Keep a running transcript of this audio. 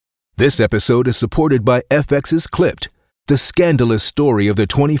This episode is supported by FX's Clipped, the scandalous story of the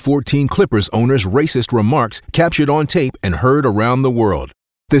 2014 Clippers owner's racist remarks captured on tape and heard around the world.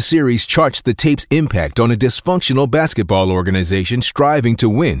 The series charts the tape's impact on a dysfunctional basketball organization striving to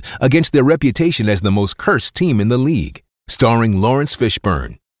win against their reputation as the most cursed team in the league. Starring Lawrence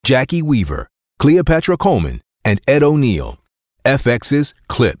Fishburne, Jackie Weaver, Cleopatra Coleman, and Ed O'Neill. FX's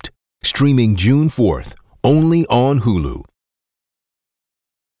Clipped, streaming June 4th, only on Hulu.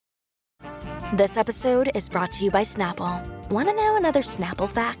 This episode is brought to you by Snapple. Want to know another Snapple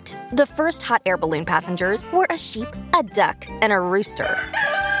fact? The first hot air balloon passengers were a sheep, a duck, and a rooster.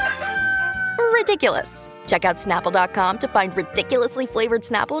 Ridiculous. Check out Snapple.com to find ridiculously flavored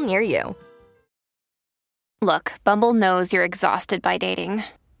Snapple near you. Look, Bumble knows you're exhausted by dating.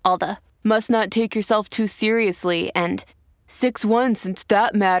 All the, must not take yourself too seriously, and 6'1" since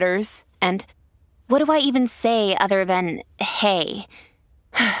that matters, and what do I even say other than, hey?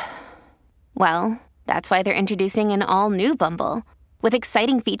 Well, that's why they're introducing an all-new Bumble, with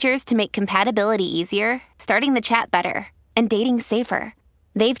exciting features to make compatibility easier, starting the chat better, and dating safer.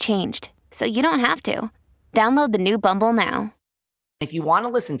 They've changed, so you don't have to. Download the new Bumble now. If you want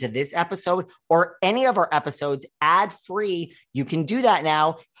to listen to this episode or any of our episodes ad-free, you can do that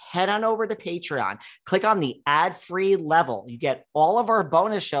now. Head on over to Patreon. Click on the ad-free level. You get all of our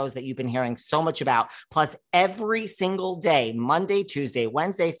bonus shows that you've been hearing so much about. Plus, every single day, Monday, Tuesday,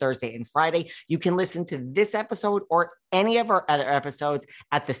 Wednesday, Thursday, and Friday, you can listen to this episode or any of our other episodes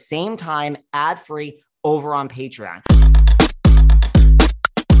at the same time, ad-free, over on Patreon.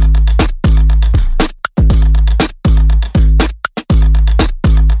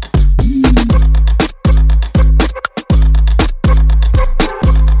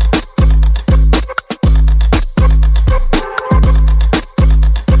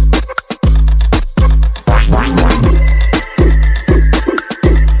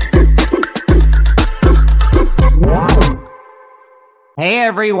 Hey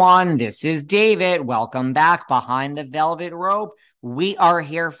everyone, this is David. Welcome back behind the velvet rope. We are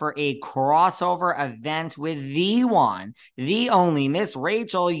here for a crossover event with the one, the only Miss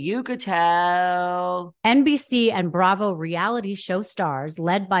Rachel UCHITEL. NBC and Bravo reality show stars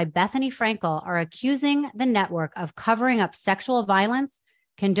led by Bethenny Frankel are accusing the network of covering up sexual violence,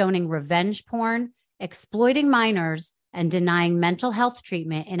 condoning revenge porn, exploiting minors, and denying mental health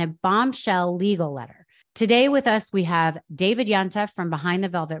treatment in a bombshell legal letter. Today with us, we have David Yanta from Behind the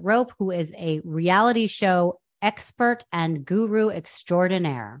Velvet Rope, who is a reality show expert and guru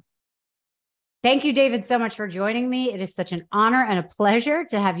extraordinaire. Thank you, David, so much for joining me. It is such an honor and a pleasure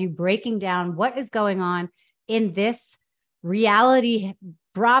to have you breaking down what is going on in this reality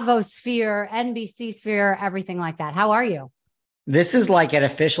Bravo sphere, NBC sphere, everything like that. How are you? This is like an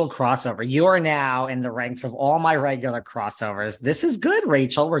official crossover. You are now in the ranks of all my regular crossovers. This is good,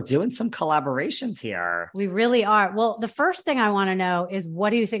 Rachel. We're doing some collaborations here. We really are. Well, the first thing I want to know is, what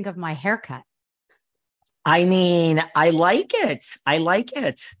do you think of my haircut? I mean, I like it. I like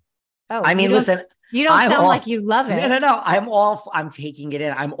it. Oh, I mean, listen. You don't sound like you love it. No. I'm taking it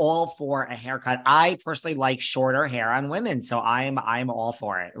in. I'm all for a haircut. I personally like shorter hair on women, so I'm all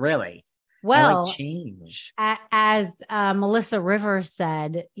for it. Really. Well, like change. As Melissa Rivers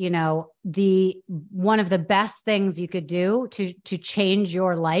said, you know, one of the best things you could do to change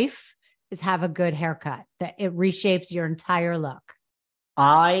your life is have a good haircut. That it reshapes your entire look.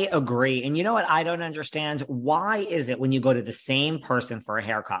 I agree. And you know what? I don't understand. Why is it when you go to the same person for a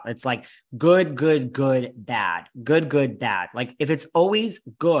haircut, it's like good, bad, good, bad. Like if it's always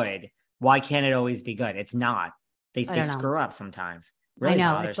good, why can't it always be good? It's not. They screw up sometimes. Really,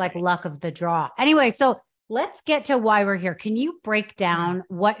 I know. It's like luck of the draw. Anyway, so let's get to why we're here. Can you break down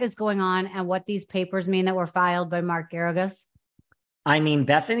what is going on and what these papers mean that were filed by Mark Garagos? I mean,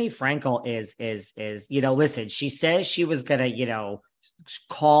 Bethenny Frankel is, you know, listen, she says she was going to, you know,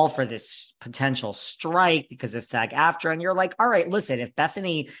 call for this potential strike because of SAG-AFTRA. And you're like, all right, listen,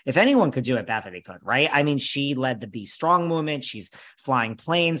 if anyone could do it, Bethenny could, right? I mean, she led the Be Strong movement. She's flying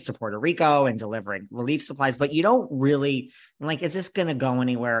planes to Puerto Rico and delivering relief supplies, but you don't really like, is this going to go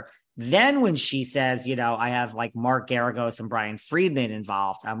anywhere? Then when she says, you know, I have like Mark Garagos and Brian Friedman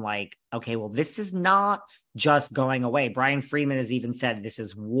involved, I'm like, okay, well, this is not just going away. Brian Friedman has even said this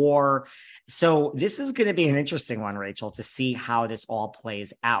is war. So this is going to be an interesting one, Rachel, to see how this all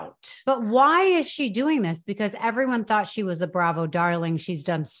plays out. But why is she doing this? Because everyone thought she was the Bravo darling. She's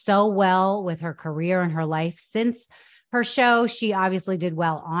done so well with her career and her life since her show. She obviously did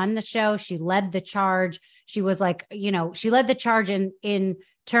well on the show. She led the charge. She was like, you know, she led the charge in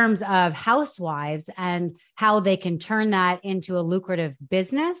terms of housewives and how they can turn that into a lucrative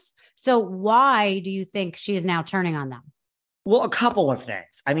business. So why do you think she is now turning on them? Well, a couple of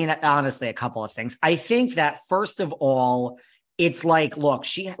things. I mean, honestly, a couple of things. I think that first of all, it's like, look,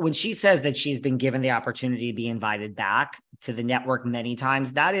 when she says that she's been given the opportunity to be invited back to the network many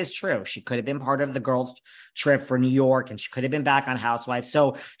times, that is true. She could have been part of the girls' trip for New York, and she could have been back on Housewives.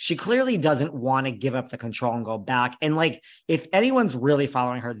 So she clearly doesn't want to give up the control and go back. And like, if anyone's really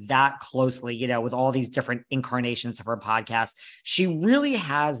following her that closely, with all these different incarnations of her podcast, she really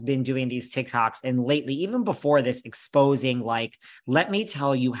has been doing these TikToks, and lately, even before this, exposing like, let me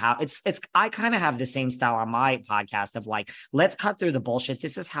tell you how it's. I kind of have the same style on my podcast of like, let's cut through the bullshit.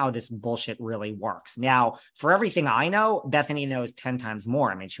 This is how this bullshit really works. Now, for everything I know, Bethenny knows 10 times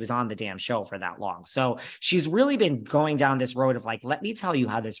more. I mean, she was on the damn show for that long. So she's really been going down this road of like, let me tell you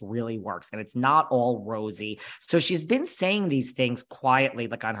how this really works. And it's not all rosy. So she's been saying these things quietly,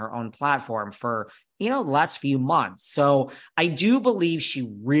 like on her own platform for the last few months. So I do believe she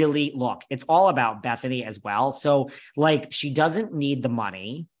really, look, it's all about Bethenny as well. So like, she doesn't need the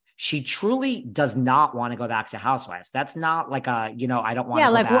money. She truly does not want to go back to Housewives. That's not like I don't want to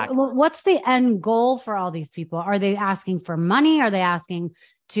go back. What's the end goal for all these people? Are they asking for money? Are they asking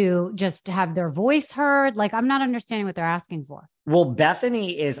to just have their voice heard? Like, I'm not understanding what they're asking for. Well,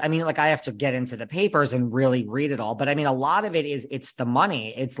 Bethenny is, I mean, like I have to get into the papers and really read it all, but I mean, a lot of it is, it's the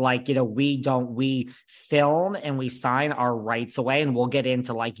money. It's like, we film and we sign our rights away, and we'll get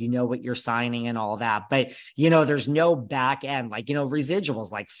into like, what you're signing and all that. But, there's no back end, like,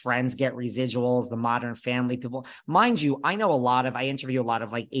 residuals, like Friends get residuals, the Modern Family people. Mind you, I interview a lot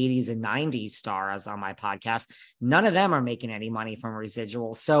of like 80s and 90s stars on my podcast. None of them are making any money from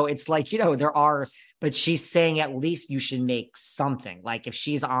residuals. So it's like, there are, but she's saying at least you should make something. Like if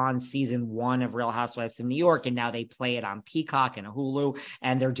she's on season 1 of Real Housewives of New York, and now they play it on Peacock and Hulu,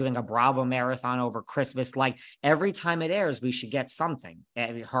 and they're doing a Bravo marathon over Christmas, like every time it airs, we should get something.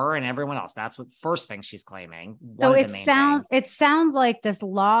 Her and everyone else. That's what first thing she's claiming. So it sounds like this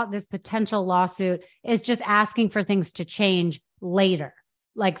potential lawsuit is just asking for things to change later,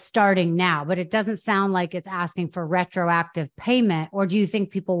 like starting now, but it doesn't sound like it's asking for retroactive payment. Or do you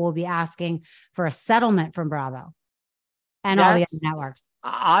think people will be asking for a settlement from Bravo and all the other networks?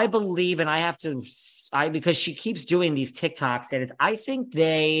 I believe, and because she keeps doing these TikToks, that I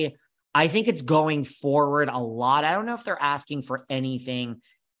think it's going forward a lot. I don't know if they're asking for anything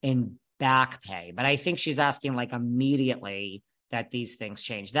in back pay, but I think she's asking like immediately that these things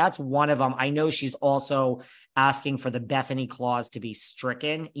change. That's one of them. I know she's also asking for the Bethenny clause to be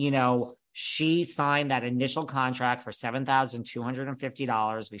stricken. She signed that initial contract for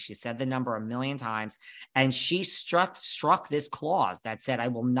 $7,250. She said the number a million times, and she struck this clause that said, I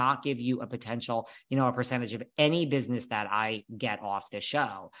will not give you a potential, a percentage of any business that I get off the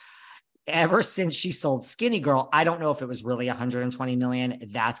show. Ever since she sold Skinny Girl, I don't know if it was really 120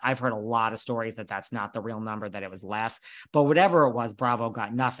 million. I've heard a lot of stories that that's not the real number, that it was less, but whatever it was, Bravo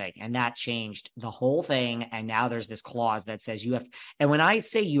got nothing. And that changed the whole thing. And now there's this clause that says and when I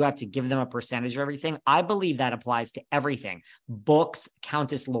say you have to give them a percentage of everything, I believe that applies to everything. Books,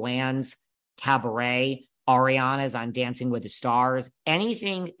 Countess Luann's Cabaret, Ariana's on Dancing with the Stars,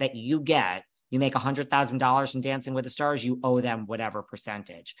 anything that you get, you make $100,000 from Dancing with the Stars, you owe them whatever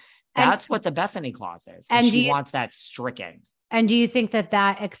percentage. That's what the Bethenny clause is. And she wants that stricken. And do you think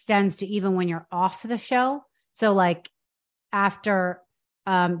that extends to even when you're off the show? So like after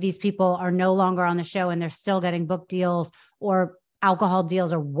these people are no longer on the show and they're still getting book deals or alcohol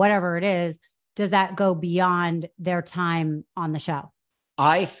deals or whatever it is, does that go beyond their time on the show?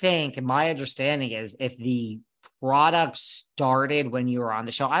 I think my understanding is if the product started when you were on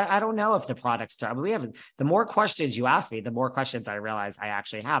the show. I don't know if the product started. The more questions you ask me, the more questions I realize I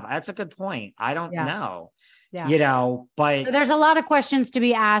actually have. That's a good point. I don't know. Yeah. But so there's a lot of questions to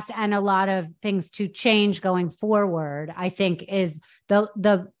be asked and a lot of things to change going forward, I think, is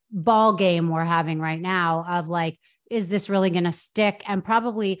the ball game we're having right now of like, is this really going to stick? And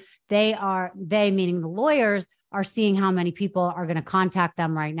probably they meaning the lawyers, are seeing how many people are going to contact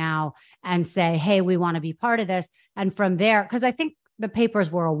them right now and say, hey, we want to be part of this. And from there, because I think the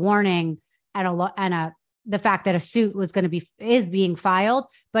papers were a warning and the fact that a suit is being filed,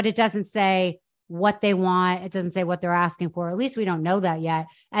 but it doesn't say what they want. It doesn't say what they're asking for. At least we don't know that yet.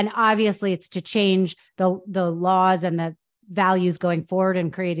 And obviously it's to change the laws and the values going forward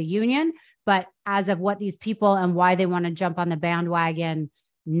and create a union. But as of what these people and why they want to jump on the bandwagon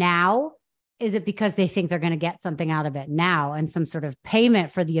now, is it because they think they're going to get something out of it now and some sort of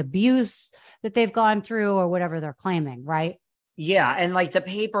payment for the abuse that they've gone through or whatever they're claiming, right? Yeah. And like the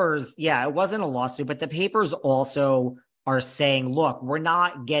papers, it wasn't a lawsuit, but the papers also are saying, look, we're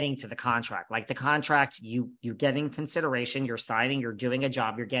not getting to the contract. Like the contract, you're getting consideration, you're signing, you're doing a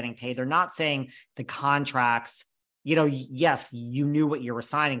job, you're getting paid. They're not saying the contracts yes, you knew what you were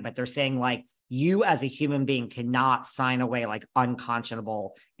signing, but they're saying like, you as a human being cannot sign away like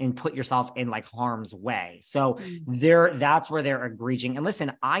unconscionable and put yourself in like harm's way. So that's where they're egreging. And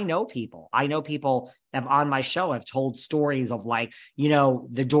listen, I know people have on my show have told stories of like,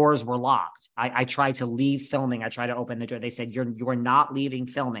 the doors were locked. I tried to leave filming. I tried to open the door. They said, you are not leaving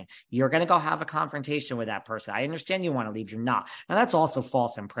filming. You're going to go have a confrontation with that person. I understand you want to leave. You're not. Now that's also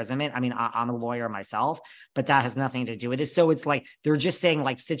false imprisonment. I mean, I'm a lawyer myself, but that has nothing to do with it. So it's like, they're just saying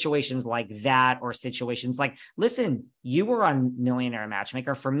like situations like that, or situations like, listen, you were on Millionaire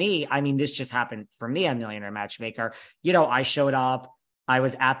Matchmaker. For me, I mean, this just happened for me on Millionaire Matchmaker. I showed up, I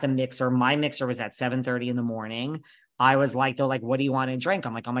was at the mixer. My mixer was at 7:30 in the morning. I was like, they're like, what do you want to drink?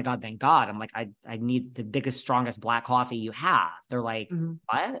 I'm like, oh my God, thank God. I'm like, I need the biggest, strongest black coffee you have. They're like,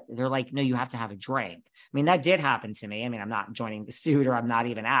 what? They're like, no, you have to have a drink. I mean, that did happen to me. I mean, I'm not joining the suit, or I'm not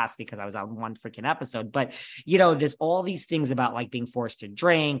even asked because I was on one freaking episode. But, there's all these things about like being forced to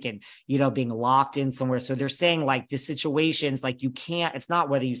drink and, being locked in somewhere. So they're saying like the situations, like it's not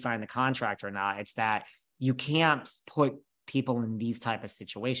whether you sign the contract or not. It's that you can't put people in these type of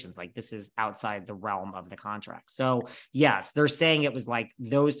situations. Like this is outside the realm of the contract. So yes, they're saying it was like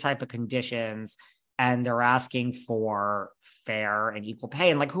those type of conditions, and they're asking for fair and equal pay.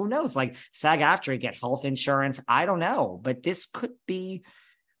 And like, who knows, like SAG-AFTRA get health insurance. I don't know, but this could be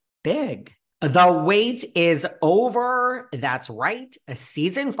big. The wait is over. That's right.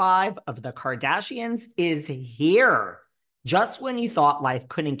 Season 5 of The Kardashians is here. Just when you thought life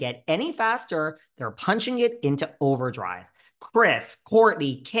couldn't get any faster, they're punching it into overdrive. Kris,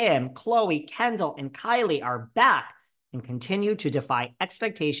 Kourtney, Kim, Khloe, Kendall, and Kylie are back and continue to defy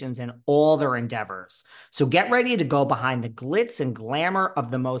expectations in all their endeavors. So get ready to go behind the glitz and glamour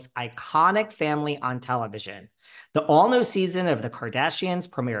of the most iconic family on television. The all-new season of The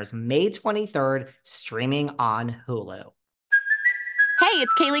Kardashians premieres May 23rd, streaming on Hulu. Hey,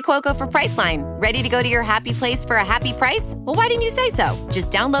 it's Kaylee Cuoco for Priceline. Ready to go to your happy place for a happy price? Well, why didn't you say so? Just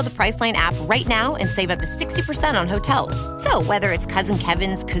download the Priceline app right now and save up to 60% on hotels. So whether it's Cousin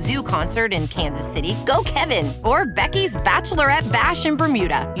Kevin's Kazoo Concert in Kansas City, go Kevin, or Becky's Bachelorette Bash in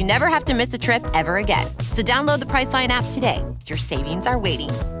Bermuda, you never have to miss a trip ever again. So download the Priceline app today. Your savings are waiting.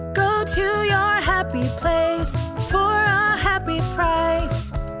 Go to your happy place for a happy price.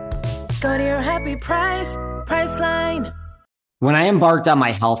 Go to your happy price, Priceline. When I embarked on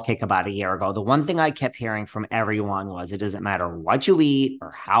my health kick about a year ago, the one thing I kept hearing from everyone was it doesn't matter what you eat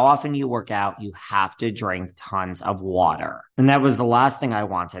or how often you work out, you have to drink tons of water. And that was the last thing I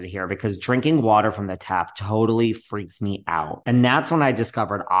wanted to hear, because drinking water from the tap totally freaks me out. And that's when I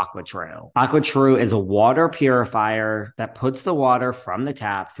discovered AquaTrue. AquaTrue is a water purifier that puts the water from the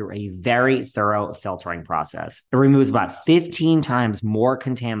tap through a very thorough filtering process. It removes about 15 times more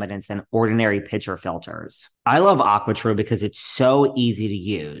contaminants than ordinary pitcher filters. I love AquaTrue because it's so easy to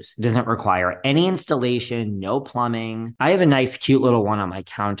use. It doesn't require any installation, no plumbing. I have a nice, cute little one on my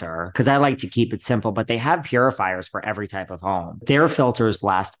counter because I like to keep it simple, but they have purifiers for every type of home. Their filters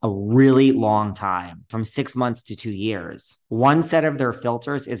last a really long time, from 6 months to 2 years. One set of their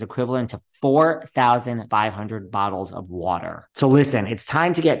filters is equivalent to 4,500 bottles of water. So listen, it's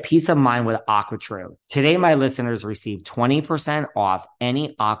time to get peace of mind with AquaTrue. Today, my listeners receive 20% off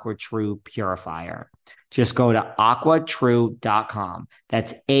any AquaTrue purifier. Just go to aquatrue.com.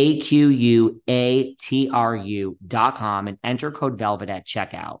 That's AQUATRU.com and enter code VELVET at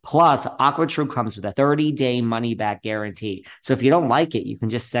checkout. Plus, AquaTrue comes with a 30-day money-back guarantee. So if you don't like it, you can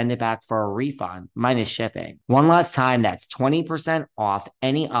just send it back for a refund, minus shipping. One last time, that's 20% off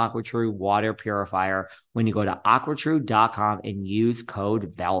any AquaTrue water purifier when you go to aquatrue.com and use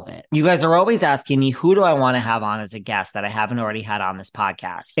code VELVET. You guys are always asking me, who do I want to have on as a guest that I haven't already had on this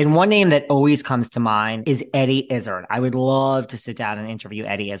podcast? And one name that always comes to mind is Eddie Izzard. I would love to sit down and interview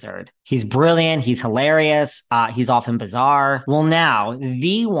Eddie Izzard. He's brilliant. He's hilarious. He's often bizarre. Well, now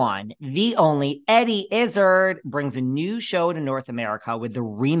the one, the only Eddie Izzard brings a new show to North America with the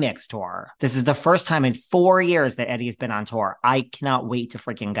Remix Tour. This is the first time in 4 years that Eddie has been on tour. I cannot wait to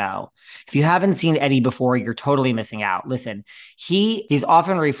freaking go. If you haven't seen Eddie before, you're totally missing out. Listen, he's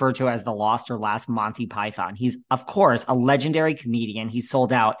often referred to as the lost or last Monty Python. He's, of course, a legendary comedian. He's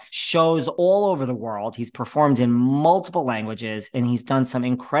sold out shows all over the world. He's performed in multiple languages, and he's done some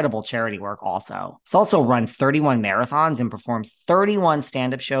incredible charity work also. He's also run 31 marathons and performed 31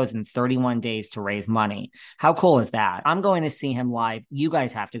 stand-up shows in 31 days to raise money. How cool is that? I'm going to see him live. You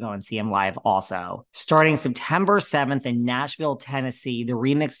guys have to go and see him live also. Starting September 7th in Nashville, Tennessee, the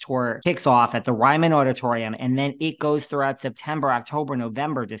Remix Tour kicks off at the Ryman Auditorium, and then it goes throughout September, October,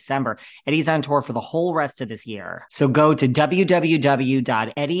 November, December. Eddie's on tour for the whole rest of this year. So go to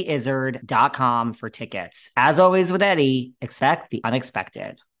www.eddieizzard.com bethenny.com for tickets. As always with Eddie, expect the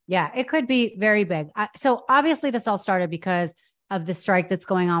unexpected. Yeah, it could be very big. So obviously this all started because of the strike that's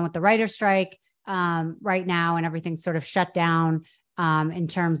going on with the writer's strike right now, and everything's sort of shut down in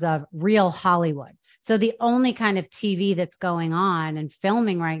terms of real Hollywood. So the only kind of TV that's going on and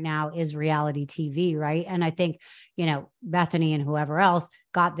filming right now is reality TV, right? And I think, Bethenny and whoever else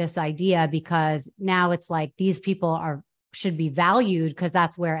got this idea because now it's like these people should be valued because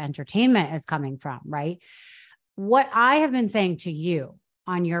that's where entertainment is coming from, right? What I have been saying to you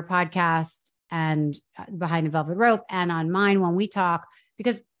on your podcast and Behind the Velvet Rope and on mine when we talk,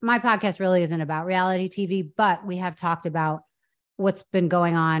 because my podcast really isn't about reality TV, but we have talked about what's been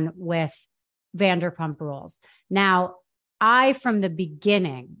going on with Vanderpump Rules. Now, I, from the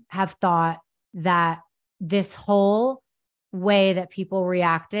beginning, have thought that this whole way that people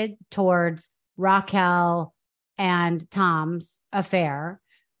reacted towards Raquel and Tom's affair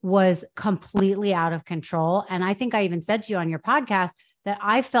was completely out of control. And I think I even said to you on your podcast that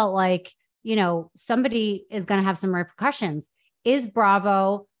I felt like, somebody is going to have some repercussions. Is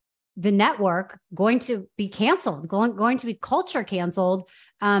Bravo, the network, going to be canceled, going to be culture canceled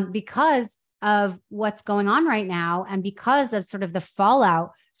because of what's going on right now and because of sort of the fallout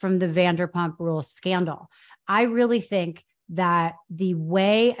from the Vanderpump Rules scandal? I really think that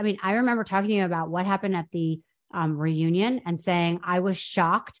I remember talking to you about what happened at the reunion and saying I was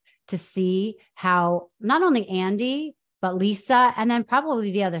shocked to see how not only Andy, but Lisa, and then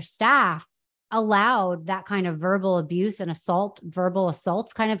probably the other staff allowed that kind of verbal abuse and verbal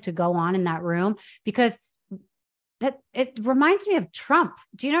assaults kind of to go on in that room, because that it reminds me of Trump.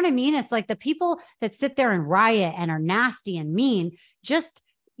 Do you know what I mean? It's like the people that sit there and riot and are nasty and mean just,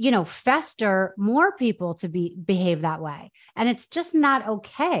 fester more people to behave that way. And it's just not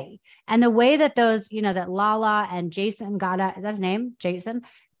okay. And the way that those, that Lala and Jason is that his name? Jason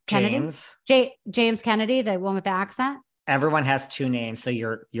Kennedy? James Kennedy, the one with the accent. Everyone has two names, so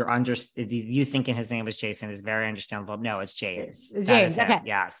you thinking his name was Jason is very understandable. No, it's James. James, okay.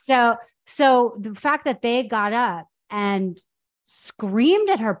 Yes. So the fact that they got up and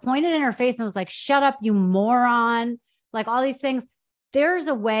screamed at her, pointed in her face, and was like, "Shut up, you moron!" Like all these things. There's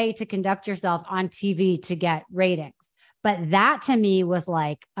a way to conduct yourself on TV to get ratings, but that to me was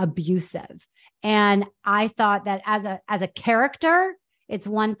like abusive. And I thought that as a character, it's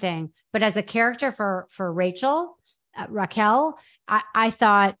one thing, but as a character for Raquel, I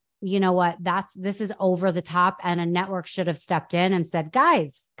thought, you know what, this is over the top, and a network should have stepped in and said,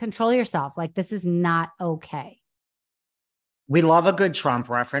 guys, control yourself. Like, this is not okay. We love a good Trump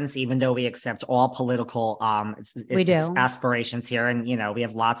reference, even though we accept all political aspirations here. And, we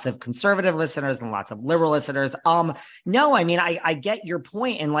have lots of conservative listeners and lots of liberal listeners. No, I mean, I get your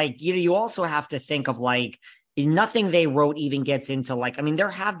point. And you also have to think of nothing they wrote even gets into there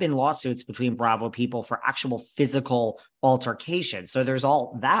have been lawsuits between Bravo people for actual physical altercation. So there's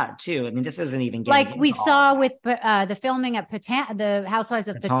all that too. I mean, this isn't even getting we saw with the filming at the Housewives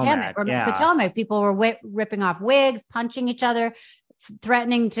of Potomac. People were ripping off wigs, punching each other,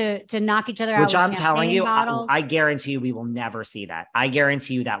 threatening to knock each other out. Which I'm telling you, I guarantee you we will never see that. I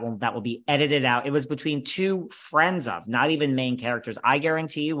guarantee you that will be edited out. It was between two friends of, not even main characters. I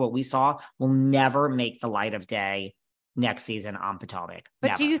guarantee you what we saw will never make the light of day next season on Potomac. But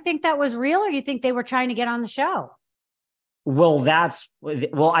never. Do you think that was real, or you think they were trying to get on the show? Well,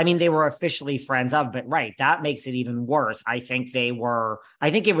 I mean, they were officially friends of, but right. That makes it even worse. I think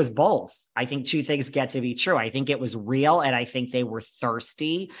it was both. I think two things get to be true. I think it was real, and I think they were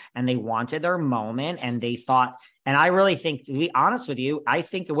thirsty and they wanted their moment, and they thought, and I really think, to be honest with you, I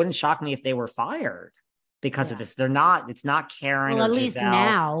think it wouldn't shock me if they were fired because of this. It's not Karen or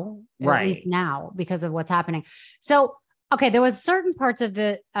Giselle. At least now, because of what's happening. So, okay. There was certain parts of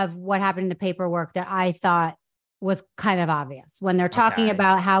what happened in the paperwork that I thought was kind of obvious when they're talking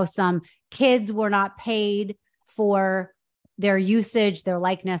about how some kids were not paid for their usage, their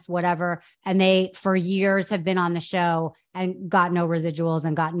likeness, whatever. And they, for years, have been on the show and got no residuals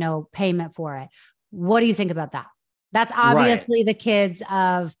and got no payment for it. What do you think about that? That's obviously the kids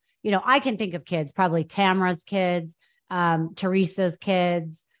of, I can think of kids, probably Tamara's kids, Teresa's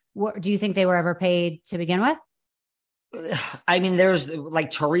kids. Do you think they were ever paid to begin with? I mean, there's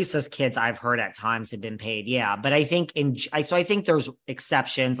Teresa's kids I've heard at times have been paid. Yeah. But I think I think there's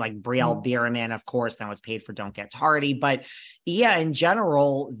exceptions like Brielle Bierman, of course, that was paid for Don't Get Tardy. But yeah, in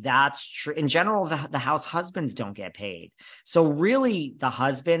general, that's true. In general, the house husbands don't get paid. So really the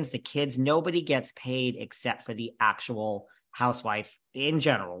husbands, the kids, nobody gets paid except for the actual housewife in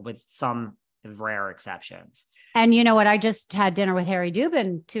general, with some rare exceptions. And you know what? I just had dinner with Harry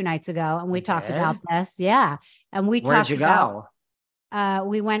Dubin 2 nights ago, and we talked about this. Yeah. And we Where'd talked you about, go?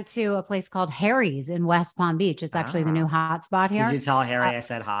 we went to a place called Harry's in West Palm Beach. It's actually the new hot spot here. Did you tell Harry I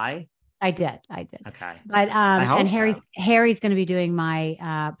said hi? I did. Okay. But and Harry's going to be doing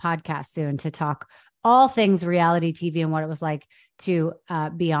my podcast soon to talk all things reality TV and what it was like to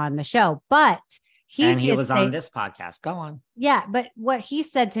be on the show. But he was on this podcast. Go on. Yeah, but what he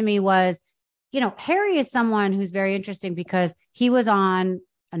said to me was, Harry is someone who's very interesting because he was on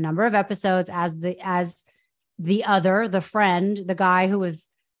a number of episodes as the friend, the guy who was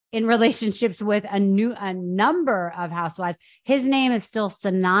in relationships with a number of housewives. His name is still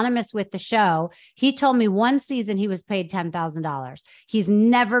synonymous with the show. He told me one season he was paid $10,000. He's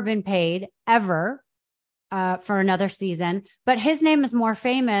never been paid ever for another season, but his name is more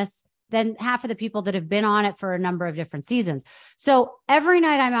famous than half of the people that have been on it for a number of different seasons. So every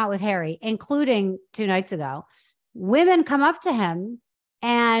night I'm out with Harry, including 2 nights ago, women come up to him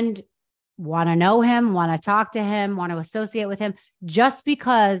and want to know him, want to talk to him, want to associate with him just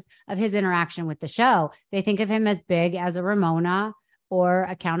because of his interaction with the show. They think of him as big as a Ramona or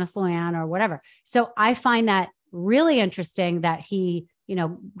a Countess Luann or whatever. So I find that really interesting that he,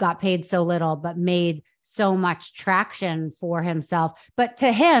 got paid so little, but made so much traction for himself. But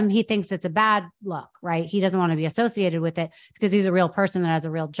to him, he thinks it's a bad look, right? He doesn't want to be associated with it because he's a real person that has a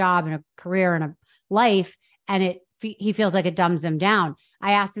real job and a career and a life. And he feels like it dumbs him down.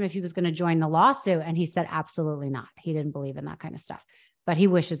 I asked him if he was going to join the lawsuit and he said, absolutely not. He didn't believe in that kind of stuff, but he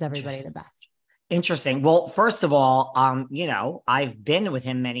wishes everybody the best. Interesting. Well, first of all, I've been with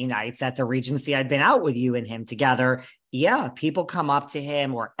him many nights at the Regency. I've been out with you and him together. Yeah. People come up to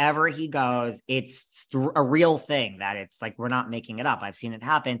him wherever he goes. It's a real thing that it's like, we're not making it up. I've seen it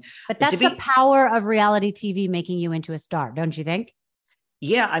happen. But that's the power of reality TV making you into a star. Don't you think?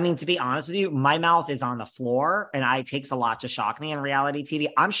 Yeah. I mean, to be honest with you, my mouth is on the floor and it takes a lot to shock me in reality TV.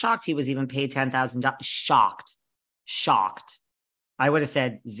 I'm shocked he was even paid $10,000. Shocked. I would have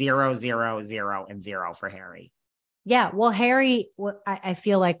said 0, 0, 0, and 0 for Harry. Yeah. Well, Harry, I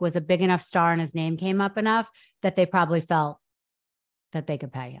feel like was a big enough star and his name came up enough that they probably felt that they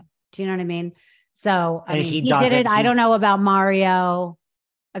could pay him. Do you know what I mean? So I mean, he did it. I don't know about Mario.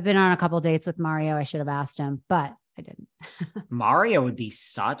 I've been on a couple of dates with Mario. I should have asked him, but I didn't. Mario would be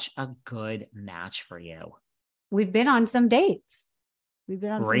such a good match for you. We've been on some dates.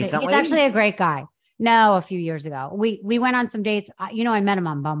 Recently? He's actually a great guy. No, a few years ago. We went on some dates. I met him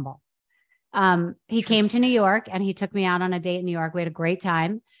on Bumble. He came to New York and he took me out on a date in New York. We had a great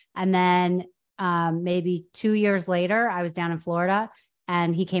time. And then maybe 2 years later, I was down in Florida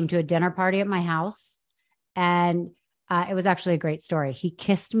and he came to a dinner party at my house. And it was actually a great story. He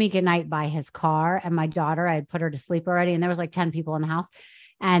kissed me goodnight by his car and my daughter, I had put her to sleep already. And there was like 10 people in the house.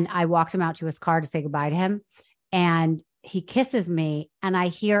 And I walked him out to his car to say goodbye to him. And he kisses me and I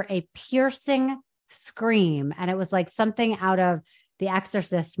hear a piercing scream. And it was like something out of the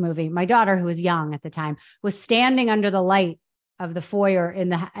Exorcist movie. My daughter, who was young at the time, was standing under the light of the foyer in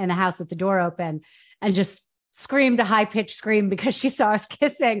the house with the door open and just screamed a high-pitched scream because she saw us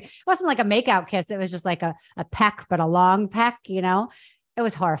kissing. It wasn't like a makeout kiss. It was just like a peck, but a long peck, It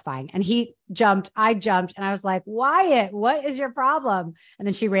was horrifying. And he jumped, I jumped, and I was like, Wyatt, what is your problem? And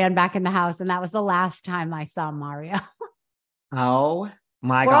then she ran back in the house. And that was the last time I saw Mario. Oh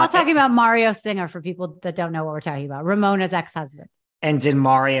my God. We're all talking about Mario Singer for people that don't know what we're talking about. Ramona's ex-husband. And did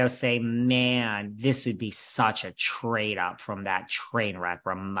Mario say, man, this would be such a trade up from that train wreck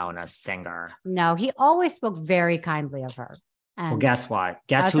Ramona Singer? No, he always spoke very kindly of her. And well, guess what?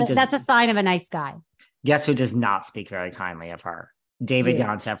 That's a sign of a nice guy. Guess who does not speak very kindly of her? David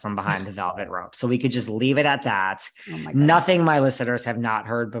Yontef from Behind the Velvet Rope. So we could just leave it at that. Oh my God. Nothing my listeners have not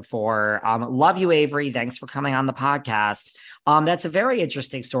heard before. Love you, Avery. Thanks for coming on the podcast. That's a very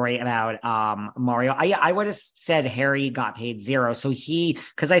interesting story about Mario. I would have said Harry got paid 0. So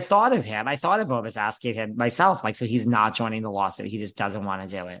because I thought of him as asking him myself, so he's not joining the lawsuit. He just doesn't want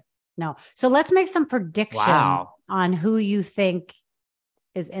to do it. No. So let's make some predictions on who you think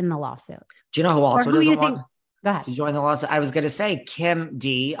is in the lawsuit. Do you know who also doesn't want? Go ahead. To join the lawsuit. I was going to say Kim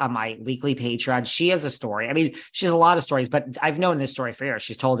D on my weekly Patreon. She has a story. I mean, she has a lot of stories, but I've known this story for years.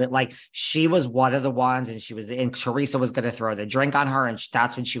 She's told it she was one of the ones and Teresa was going to throw the drink on her. And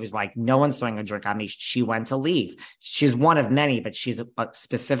that's when she was like, no one's throwing a drink on me. She went to leave. She's one of many, but she's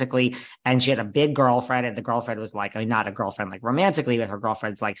specifically, and she had a big girlfriend and the girlfriend was like, not a girlfriend, romantically, but her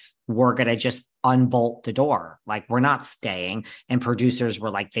girlfriend's like, we're going to just unbolt the door. We're not staying. And producers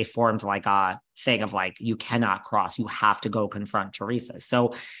were they formed a thing of you cannot cross, you have to go confront Teresa.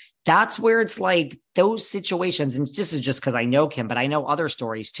 So that's where it's those situations. And this is just because I know Kim, but I know other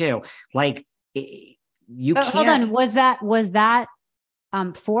stories too. You can't. Hold on. Was that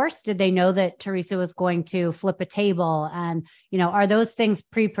forced? Did they know that Teresa was going to flip a table? And, are those things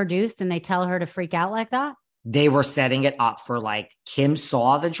pre-produced and they tell her to freak out like that? They were setting it up for like Kim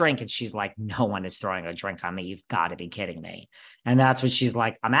saw the drink and she's like, no one is throwing a drink on me. You've got to be kidding me. And that's what she's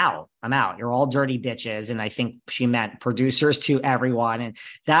like, I'm out. You're all dirty bitches. And I think she meant producers to everyone. And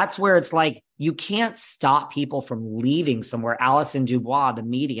that's where it's like, you can't stop people from leaving somewhere. Alison Dubois, the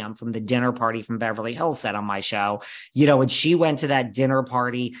medium from the dinner party from Beverly Hills, said on my show, when she went to that dinner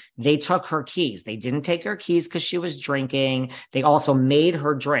party, they took her keys. They didn't take her keys because she was drinking. They also made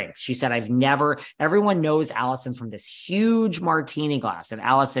her drink. She said, everyone knows Alison from this huge martini glass. And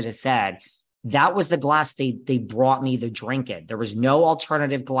Alison has said, that was the glass they brought me the drink in. There was no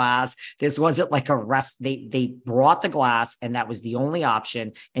alternative glass. This wasn't like a rest. They brought the glass and that was the only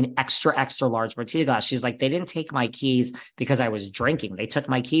option, an extra large martini glass. She's like, they didn't take my keys because I was drinking. They took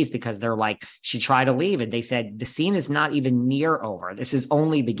my keys because they're like, she tried to leave. And they said, the scene is not even near over. This is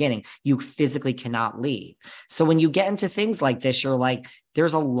only beginning. You physically cannot leave. So when you get into things like this, you're like,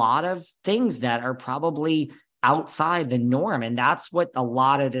 there's a lot of things that are probably outside the norm. And that's what a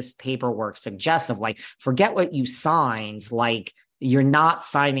lot of this paperwork suggests of like, forget what you signed. Like you're not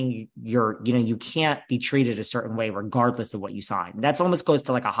signing you can't be treated a certain way regardless of what you sign. That's almost goes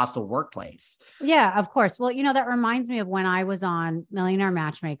to like a hostile workplace. Yeah, of course. Well, that reminds me of when I was on Millionaire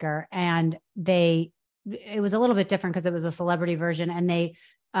Matchmaker and it was a little bit different because it was a celebrity version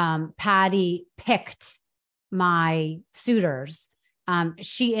and Patty picked my suitors.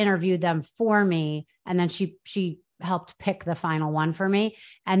 She interviewed them for me. And then she helped pick the final one for me.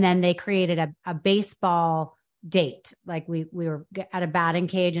 And then they created a baseball date. Like we were at a batting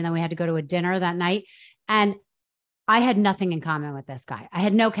cage and then we had to go to a dinner that night. And I had nothing in common with this guy. I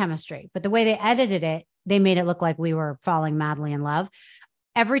had no chemistry, but the way they edited it, they made it look like we were falling madly in love.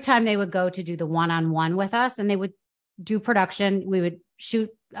 Every time they would go to do the one-on-one with us and they would do production, we would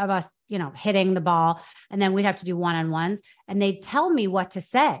shoot of us, hitting the ball. And then we'd have to do one-on-ones and they'd tell me what to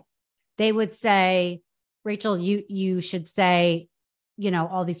say. They would say, Rachel, you should say,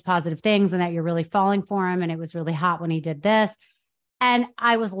 all these positive things and that you're really falling for him. And it was really hot when he did this. And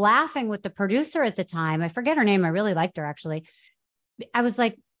I was laughing with the producer at the time. I forget her name. I really liked her, actually. I was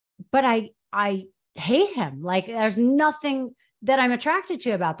like, but I hate him. Like there's nothing that I'm attracted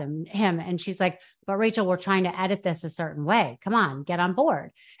to about him. And she's like, but Rachel, we're trying to edit this a certain way. Come on, get on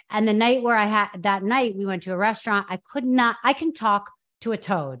board. And the night that night we went to a restaurant, I can talk to a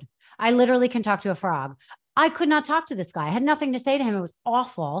toad. I literally can talk to a frog. I could not talk to this guy. I had nothing to say to him. It was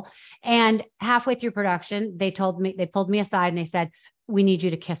awful. And halfway through production, they pulled me aside and they said, we need you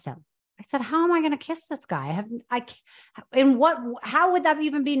to kiss him. I said, how am I going to kiss this guy? How would that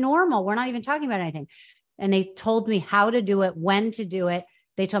even be normal? We're not even talking about anything. And they told me how to do it, when to do it.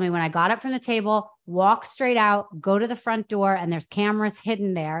 They told me when I got up from the table, walk straight out, go to the front door, and there's cameras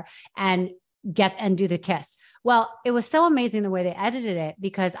hidden there and do the kiss. Well, it was so amazing the way they edited it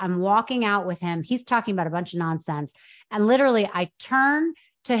because I'm walking out with him. He's talking about a bunch of nonsense. And literally I turn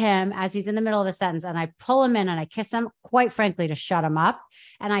to him as he's in the middle of a sentence and I pull him in and I kiss him, quite frankly, to shut him up.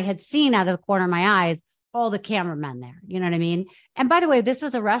 And I had seen out of the corner of my eyes all the cameramen there. You know what I mean? And by the way, this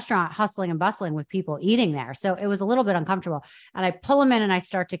was a restaurant hustling and bustling with people eating there. So it was a little bit uncomfortable. And I pull him in and I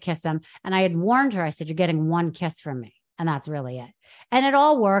start to kiss him. And I had warned her, I said, you're getting one kiss from me. And that's really it. And it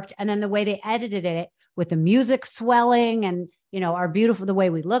all worked. And then the way they edited it, with the music swelling and, the way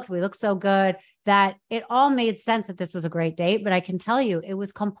we looked so good that it all made sense that this was a great date. But I can tell you, it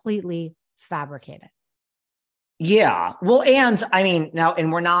was completely fabricated. Yeah. Well, and I mean, and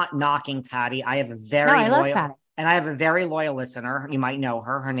we're not knocking Patty. I love Patty. And I have a very loyal listener. You might know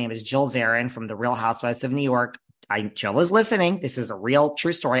her. Her name is Jill Zarin from the Real Housewives of New York. Jill is listening. This is a real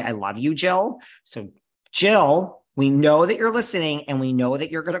true story. I love you, Jill. So Jill, we know that you're listening and we know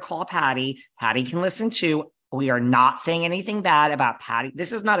that you're going to call Patty. Patty can listen too. We are not saying anything bad about Patty.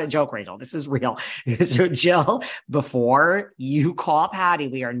 This is not a joke, Rachel. This is real. So Jill, before you call Patty,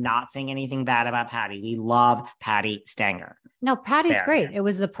 we are not saying anything bad about Patty. We love Patty Stanger. No, Patty's great. It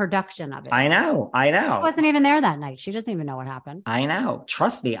was the production of it. I know. She wasn't even there that night. She doesn't even know what happened. I know.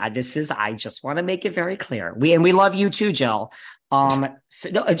 Trust me. I just want to make it very clear. We love you too, Jill. So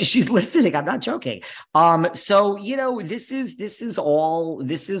no, she's listening. I'm not joking. So, this is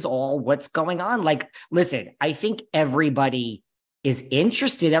all what's going on. Like, listen, I think everybody is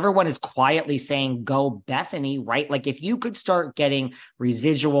interested. Everyone is quietly saying, go Bethenny, right? Like if you could start getting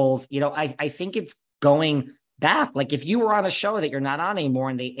residuals, I think it's going back. Like if you were on a show that you're not on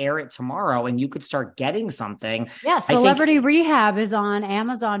anymore and they air it tomorrow and you could start getting something. Yeah. Celebrity Rehab is on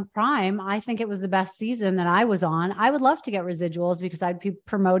Amazon Prime. I think it was the best season that I was on. I would love to get residuals because I'd be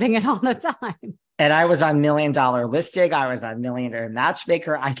promoting it all the time. And I was on $1 Million Listing. I was on Millionaire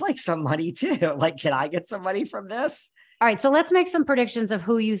Matchmaker. I'd like some money too. Like, can I get some money from this? All right. So let's make some predictions of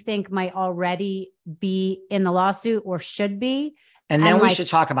who you think might already be in the lawsuit or should be. And then we should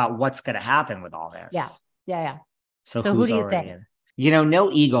talk about what's going to happen with all this. Yeah. So who do you think?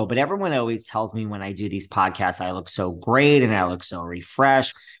 No ego, but everyone always tells me when I do these podcasts, I look so great and I look so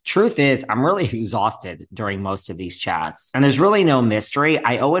refreshed. Truth is, I'm really exhausted during most of these chats. And there's really no mystery.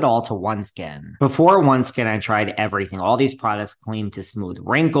 I owe it all to OneSkin. Before OneSkin, I tried everything. All these products claim to smooth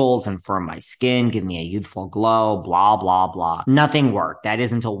wrinkles and firm my skin, give me a youthful glow, blah, blah, blah. Nothing worked. That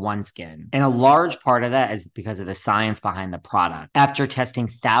is until OneSkin. And a large part of that is because of the science behind the product. After testing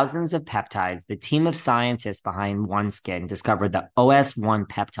thousands of peptides, the team of scientists behind OneSkin discovered the OS1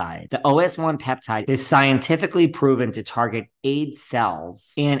 peptide. The OS1 peptide is scientifically proven to target AIDS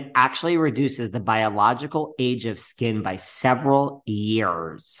cells and actually reduces the biological age of skin by several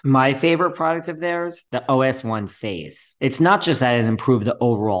years. My favorite product of theirs, the OS1 face. It's not just that it improved the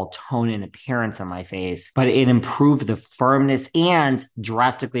overall tone and appearance on my face, but it improved the firmness and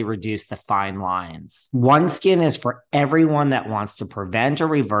drastically reduced the fine lines. OneSkin is for everyone that wants to prevent or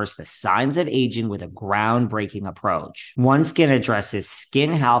reverse the signs of aging with a groundbreaking approach. OneSkin addresses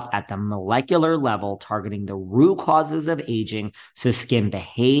skin health at the molecular level, targeting the root causes of aging so skin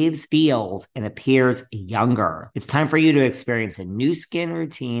behaves, feels, and appears younger. It's time for you to experience a new skin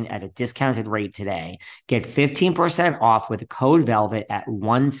routine at a discounted rate today. Get 15% off with the code VELVET at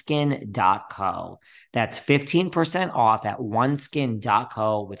oneskin.co. That's 15% off at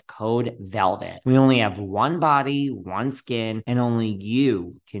oneskin.co with code VELVET. We only have one body, one skin, and only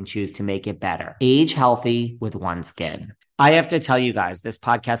you can choose to make it better. Age healthy with OneSkin. I have to tell you guys, this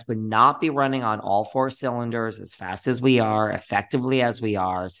podcast would not be running on all four cylinders as fast as we are, effectively as we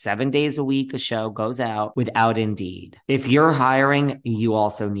are, 7 days a week a show goes out without Indeed. If you're hiring, you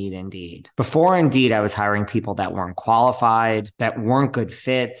also need Indeed. Before Indeed, I was hiring people that weren't qualified, that weren't good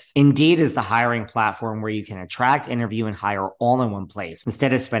fits. Indeed is the hiring platform where you can attract, interview, and hire all in one place.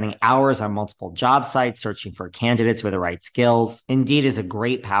 Instead of spending hours on multiple job sites searching for candidates with the right skills, Indeed is a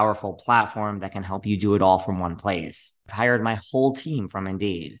great, powerful platform that can help you do it all from one place. I've hired my whole team from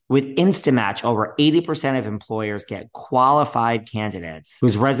Indeed. With Instamatch, over 80% of employers get qualified candidates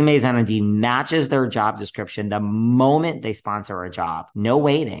whose resumes on Indeed matches their job description the moment they sponsor a job. No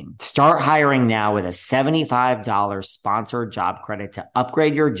waiting. Start hiring now with a $75 sponsored job credit to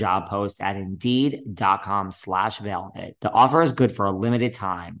upgrade your job post at Indeed.com/velvet. The offer is good for a limited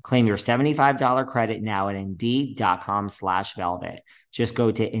time. Claim your $75 credit now at Indeed.com/velvet. Just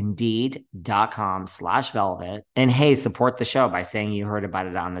go to Indeed.com/velvet. And hey, support the show by saying you heard about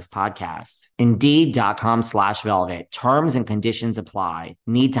it on this podcast. Indeed.com/velvet. Terms and conditions apply.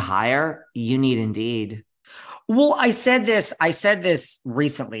 Need to hire? You need Indeed. Well, I said this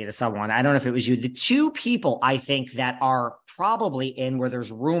recently to someone. I don't know if it was you. The two people I think that are probably in where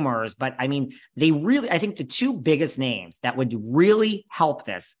there's rumors, but I mean, I think the two biggest names that would really help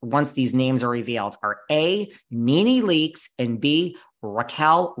this once these names are revealed are A, Nene Leakes, and B,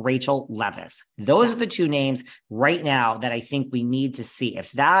 Rachel Leviss. Those are the two names right now that I think we need to see.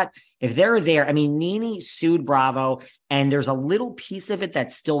 If they're there, I mean, Nene sued Bravo and there's a little piece of it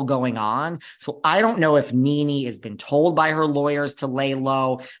that's still going on. So I don't know if Nene has been told by her lawyers to lay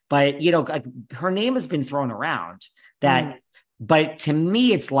low, but her name has been thrown around that. But to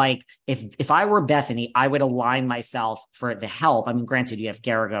me, it's like, if I were Bethenny, I would align myself for the help. I mean, granted, you have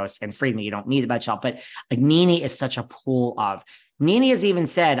Garagos and Friedman, you don't need much help, but Nene is such a pool of. Nene has even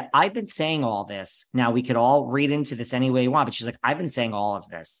said, I've been saying all this. Now, we could all read into this any way you want, but she's like, I've been saying all of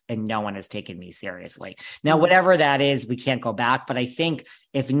this and no one has taken me seriously. Now, whatever that is, we can't go back. But I think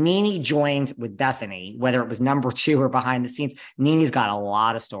if Nene joined with Bethenny, whether it was number 2 or behind the scenes, Nene's got a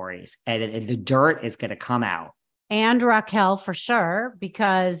lot of stories and the dirt is going to come out. And Raquel for sure,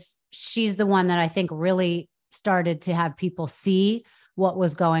 because she's the one that I think really started to have people see what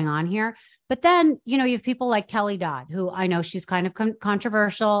was going on here. But then, you have people like Kelly Dodd, who I know she's kind of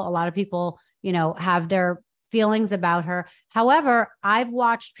controversial. A lot of people, have their feelings about her. However, I've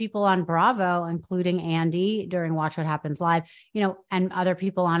watched people on Bravo, including Andy during Watch What Happens Live, and other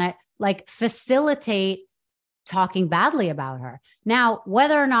people on it, like facilitate talking badly about her. Now,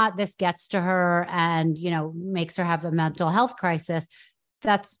 whether or not this gets to her and, makes her have a mental health crisis,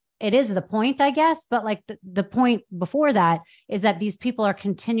 it is the point, I guess. But like the point before that is that these people are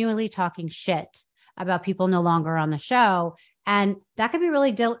continually talking shit about people no longer on the show. And that could be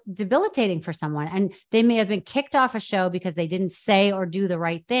really debilitating for someone. And they may have been kicked off a show because they didn't say or do the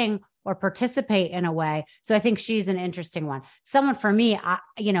right thing or participate in a way. So I think she's an interesting one. Someone for me,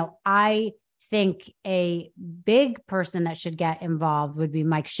 I think a big person that should get involved would be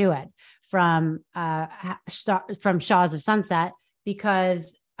Mike Schuett from Shaws of Sunset,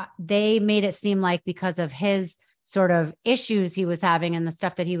 because they made it seem like because of his sort of issues he was having and the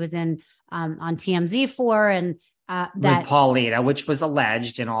stuff that he was in on TMZ for, and that with Paulina, which was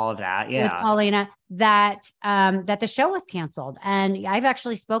alleged and all of that. Yeah. With Paulina, that the show was canceled. And I've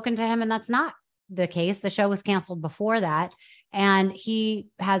actually spoken to him, and that's not the case. The show was canceled before that. And he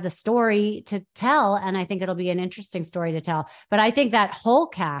has a story to tell. And I think it'll be an interesting story to tell. But I think that whole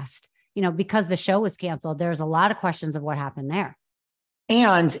cast, because the show was canceled, there's a lot of questions of what happened there.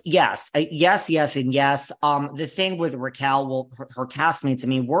 And yes. The thing with Raquel, well, her castmates, I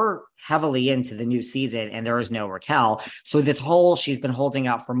mean, we're heavily into the new season and there is no Raquel. So this whole, she's been holding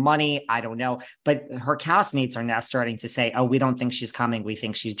out for money. I don't know, but her castmates are now starting to say, oh, we don't think she's coming. We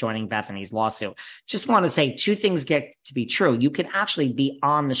think she's joining Bethenny's lawsuit. Just want to say two things get to be true. You can actually be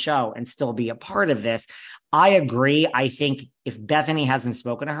on the show and still be a part of this. I agree. I think if Bethenny hasn't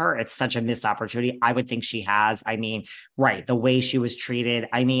spoken to her, it's such a missed opportunity. I would think she has. I mean, right. The way she was treated.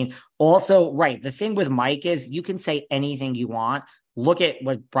 I mean, also, right. The thing with Mike is you can say anything you want. Look at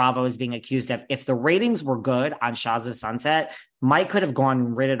what Bravo is being accused of. If the ratings were good on Shaws of Sunset, Mike could have gone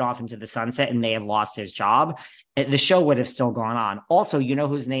and ridden off into the sunset and may have lost his job. The show would have still gone on. Also,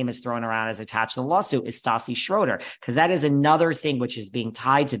 whose name is thrown around as attached to the lawsuit is Stassi Schroeder, because that is another thing which is being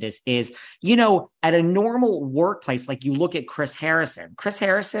tied to this is, at a normal workplace, like you look at Chris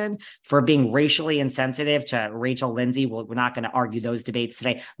Harrison for being racially insensitive to Rachel Lindsay. Well, we're not going to argue those debates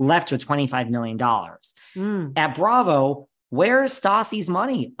today, left with $25 million. At Bravo, where's Stassi's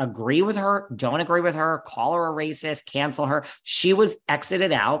money? Agree with her, don't agree with her, call her a racist, cancel her. She was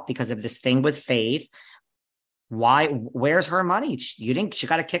exited out because of this thing with Faith. Why? Where's her money? You think she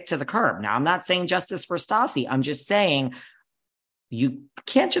got a kick to the curb? Now, I'm not saying justice for Stassi. I'm just saying you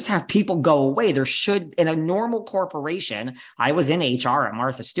can't just have people go away. There should, in a normal corporation, I was in HR at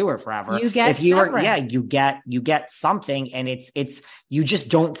Martha Stewart forever. You get you get something, and it's you just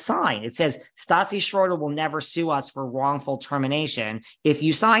don't sign. It says Stassi Schroeder will never sue us for wrongful termination if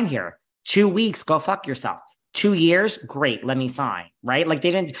you sign here. 2 weeks, go fuck yourself. 2 years, great, let me sign, right? Like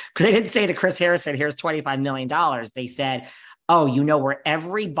they didn't say to Chris Harrison, here's $25 million. They said, oh, where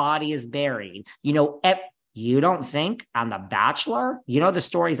everybody is buried. You don't think on The Bachelor, the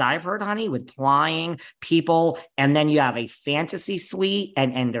stories I've heard, honey, with plying people, and then you have a fantasy suite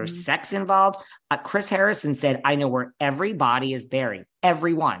and there's sex involved. Chris Harrison said, I know where everybody is buried,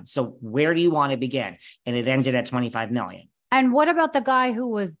 everyone. So where do you want to begin? And it ended at 25 million. And what about the guy who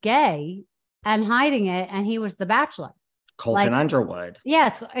was gay and hiding it, and he was the Bachelor? Colton Underwood.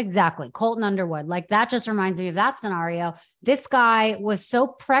 Yeah, exactly. Colton Underwood. Like that just reminds me of that scenario. This guy was so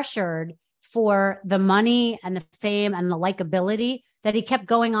pressured for the money and the fame and the likability that he kept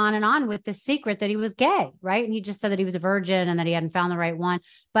going on and on with the secret that he was gay, right? And he just said that he was a virgin and that he hadn't found the right one.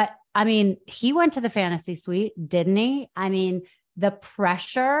 But I mean, he went to the fantasy suite, didn't he? I mean, the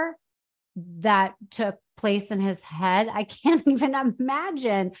pressure that took place in his head, I can't even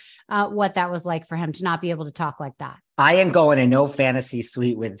imagine what that was like for him to not be able to talk like that. I ain't going to no fantasy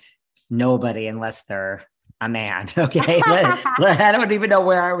suite with nobody unless they're a man. Okay. I don't even know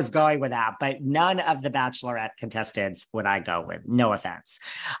where I was going with that, but none of the Bachelorette contestants would I go with. No offense.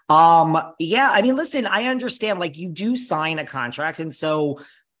 Yeah. I mean, listen, I understand, like, you do sign a contract. And so,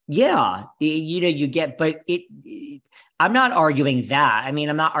 yeah, you get, but I'm not arguing that. I mean,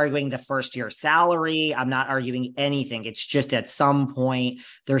 I'm not arguing the first year salary. I'm not arguing anything. It's just at some point,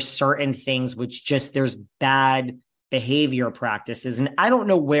 there's certain things which just, there's bad behavior practices. And I don't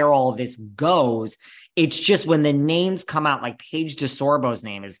know where all this goes. It's just when the names come out, like Paige DeSorbo's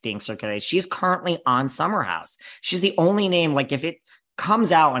name is being circulated. She's currently on Summer House. She's the only name, like if it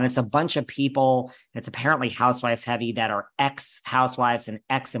comes out and it's a bunch of people, and it's apparently housewives heavy that are ex-housewives and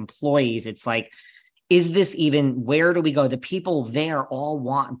ex-employees. It's like, is this even, where do we go? The people there all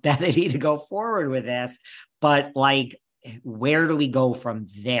want Bethenny to go forward with this, but like, where do we go from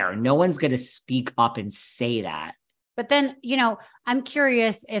there? No one's going to speak up and say that. But then, I'm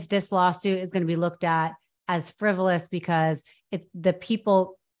curious if this lawsuit is going to be looked at as frivolous because the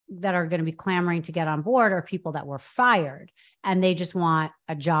people that are going to be clamoring to get on board are people that were fired and they just want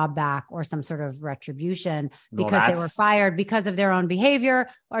a job back or some sort of retribution because they were fired because of their own behavior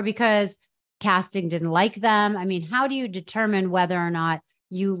or because casting didn't like them. I mean, how do you determine whether or not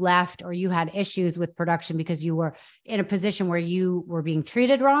you left or you had issues with production because you were in a position where you were being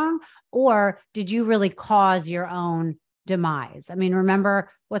treated wrong? Or did you really cause your own demise? I mean, remember,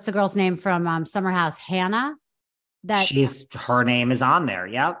 what's the girl's name from Summer House? Hannah? that her name is on there.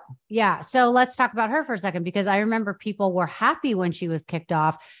 Yep. Yeah. So let's talk about her for a second, because I remember people were happy when she was kicked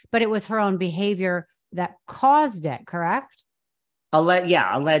off, but it was her own behavior that caused it, correct?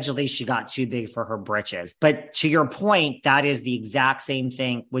 Allegedly she got too big for her britches. But to your point, that is the exact same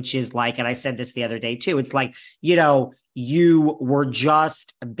thing, which is like, and I said this the other day too, it's like, you were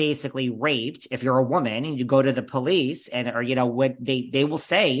just basically raped if you're a woman and you go to the police what they will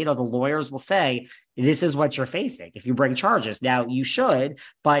say, the lawyers will say, this is what you're facing if you bring charges. Now you should,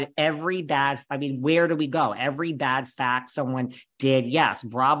 but where do we go? Every bad fact someone did, yes,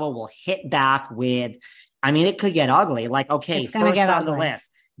 Bravo will hit back with, it could get ugly. Like, okay, first on the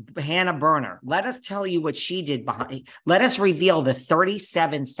list, Hannah Berner. Let us tell you what she did let us reveal the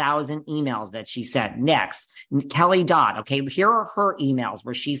 37,000 emails that she sent. Next, Kelly Dodd. Okay, here are her emails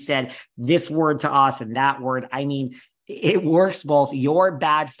where she said this word to us and that word. It works both. Your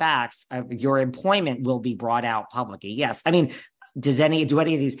bad facts of your employment will be brought out publicly. Yes. Do any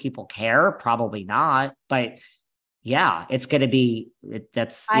of these people care? Probably not. But yeah, it's going to be,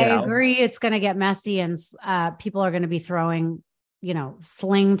 I agree. It's going to get messy, and people are going to be throwing,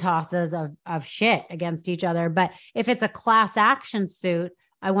 sling tosses of shit against each other. But if it's a class action suit,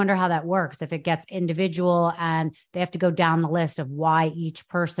 I wonder how that works. If it gets individual and they have to go down the list of why each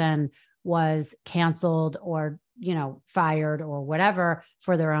person was canceled or, fired or whatever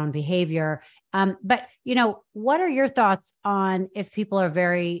for their own behavior. But what are your thoughts on if people are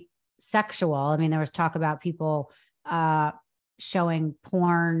very sexual? There was talk about people showing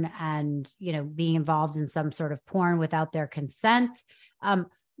porn and, being involved in some sort of porn without their consent.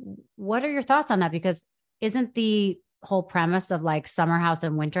 What are your thoughts on that? Because isn't the whole premise of like Summer House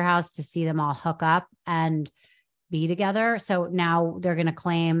and Winter House to see them all hook up and be together? So now they're going to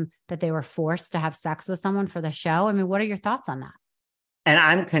claim that they were forced to have sex with someone for the show. What are your thoughts on that? And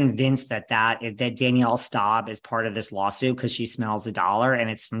I'm convinced that Danielle Staub is part of this lawsuit because she smells $1, and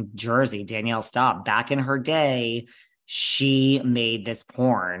it's from Jersey. Danielle Staub, back in her day, she made this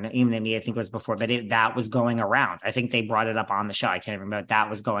porn. Even I think it was before, but that was going around. I think they brought it up on the show. I can't even remember, that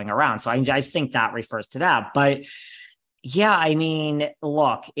was going around. So I just think that refers to that. But yeah,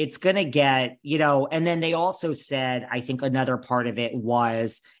 look, it's going to get, and then they also said, I think another part of it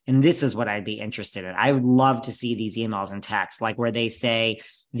was, and this is what I'd be interested in. I would love to see these emails and texts, like where they say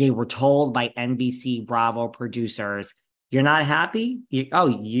they were told by NBC Bravo producers, you're not happy?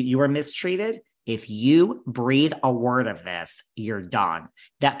 You were mistreated? If you breathe a word of this, you're done.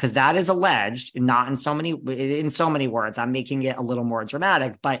 Because that is alleged, not in so many words. I'm making it a little more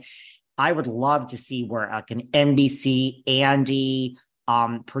dramatic, but I would love to see where an NBC Andy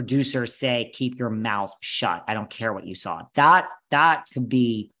producer say, keep your mouth shut. I don't care what you saw. That's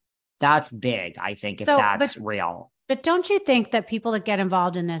big, I think, if that's real. But don't you think that people that get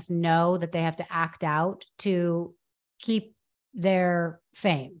involved in this know that they have to act out to keep their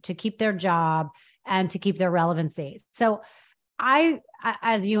fame, to keep their job, and to keep their relevancy? So as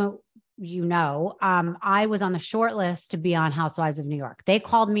I was on the short list to be on Housewives of New York. They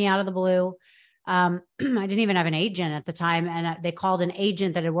called me out of the blue. I didn't even have an agent at the time. And they called an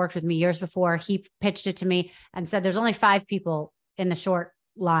agent that had worked with me years before. He pitched it to me and said, there's only 5 people in the short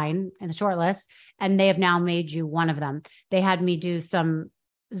list. And they have now made you one of them. They had me do some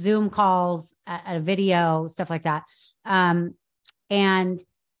Zoom calls, a video, stuff like that. And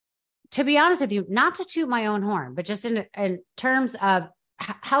to be honest with you, not to toot my own horn, but just in terms of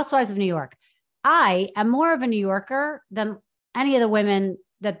Housewives of New York, I am more of a New Yorker than any of the women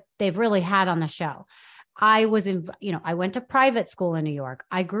that they've really had on the show. I went to private school in New York.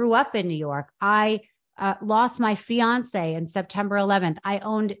 I grew up in New York. I lost my fiance in September 11th. I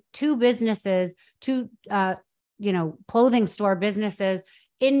owned 2 businesses, 2 clothing store businesses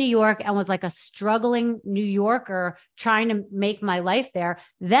in New York, and was like a struggling New Yorker trying to make my life there.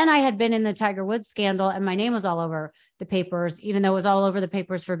 Then I had been in the Tiger Woods scandal, and my name was all over the papers, even though it was all over the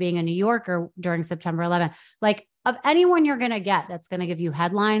papers for being a New Yorker during September 11th. Like, of anyone you're going to get that's going to give you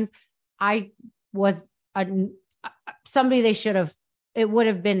headlines, I was somebody it would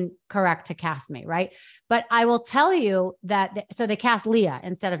have been correct to cast me, right? But I will tell you that, so they cast Leah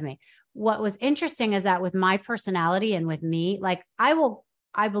instead of me. What was interesting is that with my personality and with me, like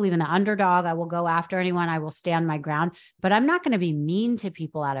I believe in the underdog. I will go after anyone. I will stand my ground, but I'm not going to be mean to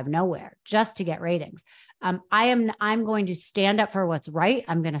people out of nowhere just to get ratings. I'm going to stand up for what's right.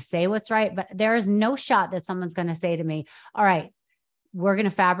 I'm going to say what's right, but there is no shot that someone's going to say to me, all right, we're going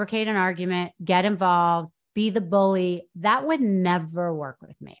to fabricate an argument, get involved, be the bully. That would never work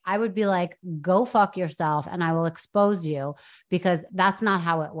with me. I would be like, go fuck yourself and I will expose you, because that's not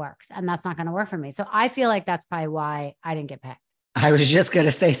how it works. And that's not going to work for me. So I feel like that's probably why I didn't get picked. I was just going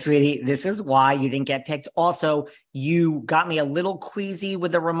to say, sweetie, this is why you didn't get picked. Also, you got me a little queasy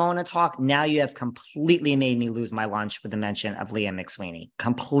with the Ramona talk. Now you have completely made me lose my lunch with the mention of Leah McSweeney.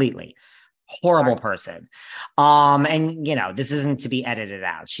 Completely. Horrible person. And this isn't to be edited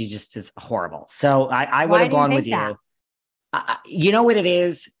out. She just is horrible. So I would have gone with you. You know what it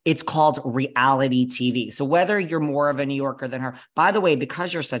is? It's called reality TV. So whether you're more of a New Yorker than her, by the way,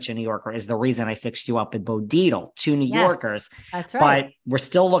 because you're such a New Yorker is the reason I fixed you up with Bo Dietl, two New Yorkers. That's right. But we're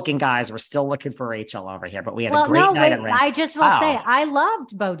still looking, guys. We're still looking for Rachel over here, but we had a great night at Rest. I just will say, I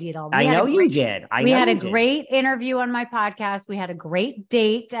loved Bo Dietl. I know you did. We had a great interview on my podcast. We had a great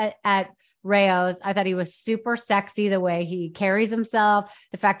date at Rayo's. I thought he was super sexy, the way he carries himself,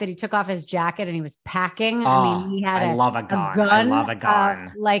 the fact that he took off his jacket and he was packing. He had I love a gun. I love a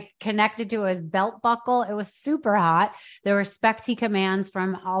gun. Like connected to his belt buckle. It was super hot. The respect he commands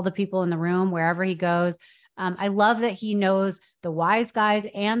from all the people in the room, wherever he goes. I love that he knows the wise guys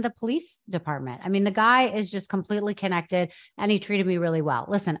and the police department. I mean, the guy is just completely connected and he treated me really well.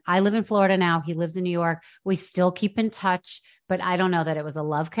 Listen, I live in Florida now. He lives in New York. We still keep in touch, but I don't know that it was a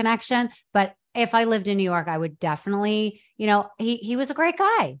love connection. But if I lived in New York, I would definitely, he was a great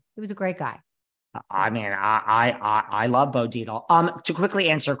guy. He was a great guy. I mean, I love Bo Dietl. To quickly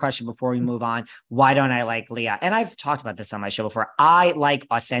answer a question before we move on, why don't I like Leah? And I've talked about this on my show before. I like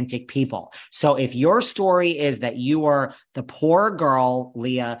authentic people. So if your story is that you were the poor girl,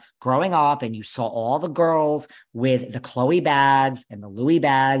 Leah, growing up, and you saw all the girls with the Chloe bags and the Louis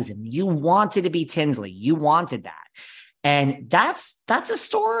bags, and you wanted to be Tinsley, you wanted that. And that's a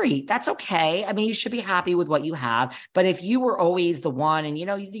story. That's okay. I mean, you should be happy with what you have. But if you were always the one and,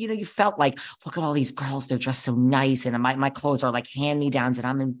 you felt like, look at all these girls, they're dressed so nice. And my clothes are like hand-me-downs and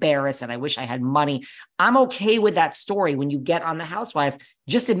I'm embarrassed and I wish I had money. I'm okay with that story. When you get on the Housewives,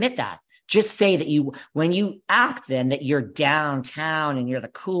 just admit that. Just say that when you act then that you're downtown and you're the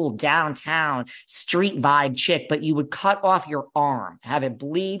cool downtown street vibe chick, but you would cut off your arm, have it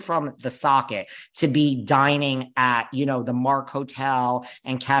bleed from the socket to be dining at, the Mark Hotel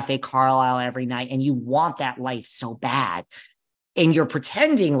and Cafe Carlisle every night. And you want that life so bad. And you're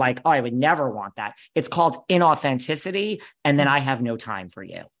pretending like, oh, I would never want that. It's called inauthenticity. And then I have no time for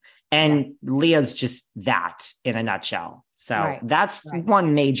you. And Leah's just that in a nutshell. So that's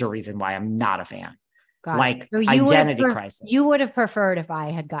one major reason why I'm not a fan. So identity crisis. You would have preferred if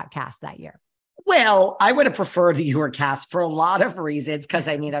I had got cast that year. Well, I would have preferred that you were cast for a lot of reasons. Because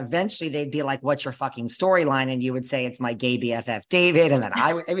eventually they'd be like, what's your fucking storyline? And you would say, it's my gay BFF, David. And then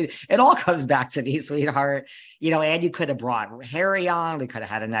it all comes back to me, sweetheart. And you could have brought Harry on. We could have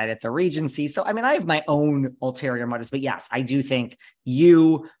had a night at the Regency. So, I have my own ulterior motives. But yes, I do think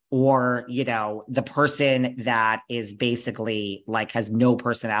you or, the person that is basically like has no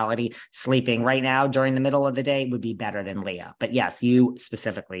personality sleeping right now during the middle of the day would be better than Leah. But yes, you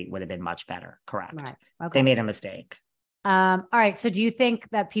specifically would have been much better. Correct. Right. Okay. They made a mistake. All right. So do you think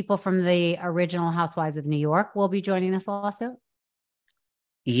that people from the original Housewives of New York will be joining this lawsuit?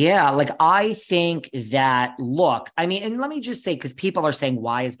 Yeah, I think that, look, and let me just say, because people are saying,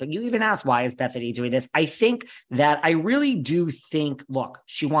 but you even asked, why is Bethenny doing this? I think that I really do think, look,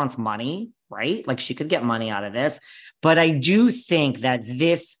 she wants money, right? She could get money out of this, but I do think that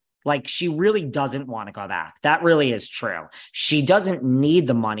this, she really doesn't want to go back. That really is true. She doesn't need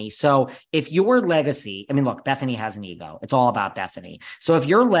the money. So if your legacy, look, Bethenny has an ego. It's all about Bethenny. So if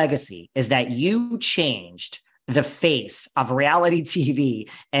your legacy is that you changed the face of reality TV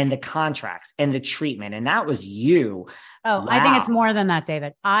and the contracts and the treatment, and that was you. Oh, wow. I think it's more than that,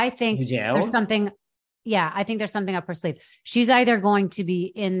 David. I think there's something. Yeah, I think there's something up her sleeve. She's either going to be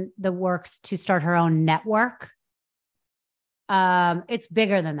in the works to start her own network. It's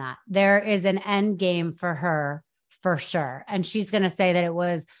bigger than that. There is an end game for her, for sure. And she's going to say that it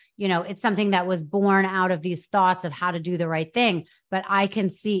was, it's something that was born out of these thoughts of how to do the right thing. But I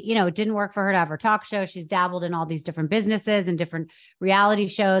can see, it didn't work for her to have her talk show. She's dabbled in all these different businesses and different reality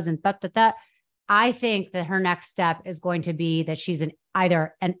shows and that. I think that her next step is going to be that she's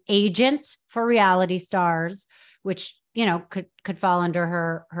either an agent for reality stars, which, could fall under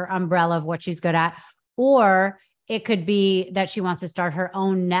her umbrella of what she's good at, or it could be that she wants to start her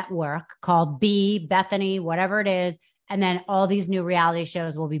own network called Bethenny, whatever it is. And then all these new reality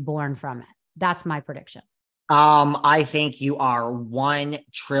shows will be born from it. That's my prediction. I think you are 1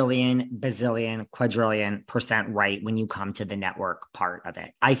 trillion, bazillion, quadrillion % right when you come to the network part of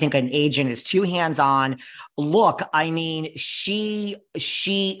it. I think an agent is too hands-on. Look, she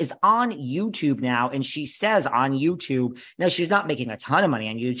is on YouTube now, and she says on YouTube, now she's not making a ton of money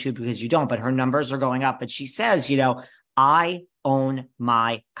on YouTube because you don't, but her numbers are going up. But she says, I own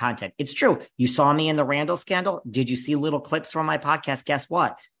my content. It's true. You saw me in the Randall scandal. Did you see little clips from my podcast? Guess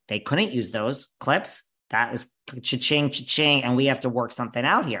what? They couldn't use those clips. That is cha-ching, cha-ching, and we have to work something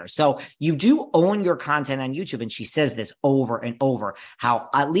out here. So you do own your content on YouTube. And she says this over and over, how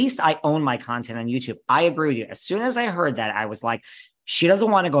at least I own my content on YouTube. I agree with you. As soon as I heard that, I was like, she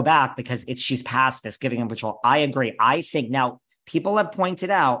doesn't want to go back because she's past this giving and control. I agree. I think now people have pointed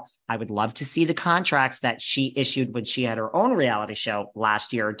out, I would love to see the contracts that she issued when she had her own reality show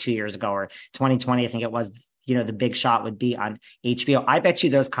last year or 2 years ago, or 2020, I think it was, the big shot would be on HBO. I bet you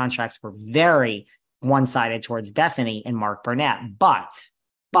those contracts were very one-sided towards Bethenny and Mark Burnett, but,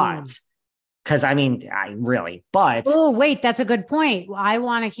 because oh, wait, that's a good point. I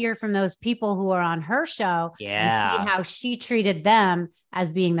want to hear from those people who are on her show and see how she treated them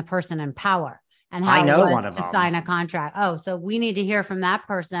as being the person in power and how I know it was one of to them. sign a contract. Oh, so we need to hear from that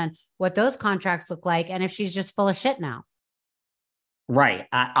person what those contracts look like and if she's just full of shit now. Right.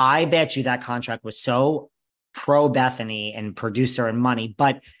 I bet you that contract was so pro Bethenny and producer and money,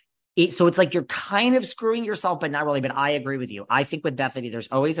 but so it's like you're kind of screwing yourself, but not really. But I agree with you. I think with Bethenny, there's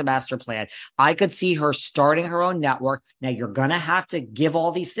always a master plan. I could see her starting her own network. Now you're going to have to give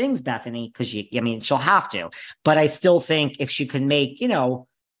all these things, Bethenny, because she'll have to. But I still think if she could make,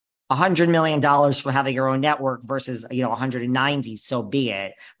 $100 million for having her own network versus, 190, so be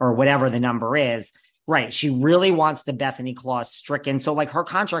it, or whatever the number is. Right. She really wants the Bethenny clause stricken. So like her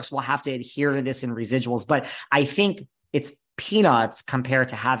contracts will have to adhere to this in residuals. But I think it's peanuts compared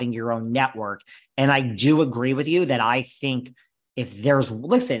to having your own network. And I do agree with you that I think if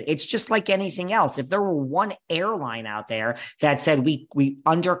it's just like anything else. If there were one airline out there that said we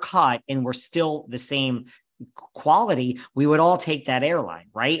undercut and we're still the same quality, we would all take that airline,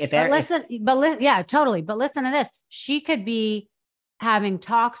 right? Yeah, totally. But listen to this. She could be having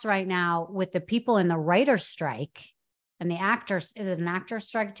talks right now with the people in the writer's strike and the actors. Is it an actor's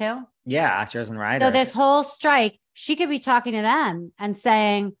strike too? Yeah, actors and writers. So this whole strike, she could be talking to them and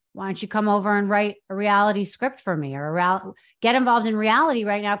saying, why don't you come over and write a reality script for me or get involved in reality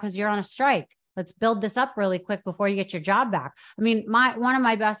right now because you're on a strike. Let's build this up really quick before you get your job back. I mean, one of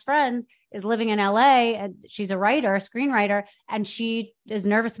my best friends is living in LA and she's a writer, a screenwriter, and she is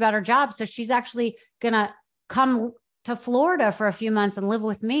nervous about her job. So she's actually going to come to Florida for a few months and live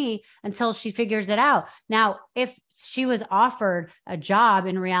with me until she figures it out. Now, if she was offered a job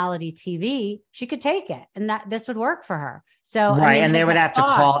in reality TV, she could take it and this would work for her. So, right. And they would have to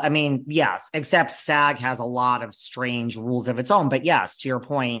call, yes, except SAG has a lot of strange rules of its own, but yes, to your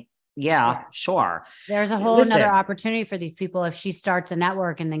point. Yeah, sure. There's a whole another opportunity for these people if she starts a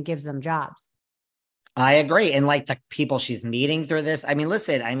network and then gives them jobs. I agree. And like the people she's meeting through this,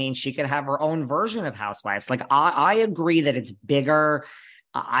 she could have her own version of Housewives. Like I agree that it's bigger.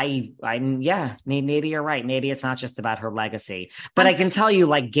 Maybe you're right. Maybe it's not just about her legacy, but I can tell you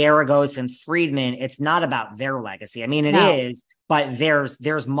like Garagos and Friedman, it's not about their legacy. It is, but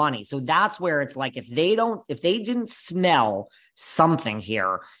there's money. So that's where it's like, if they didn't smell something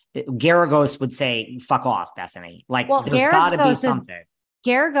here, Garagos would say, fuck off, Bethenny. Like there's got to be something.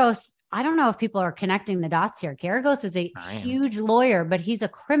 Garagos, I don't know if people are connecting the dots here. Garagos is a huge lawyer, but he's a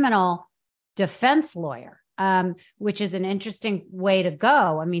criminal defense lawyer, which is an interesting way to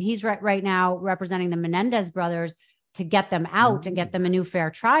go. He's right now representing the Menendez brothers to get them out and get them a new fair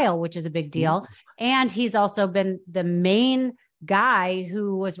trial, which is a big deal. And he's also been the main guy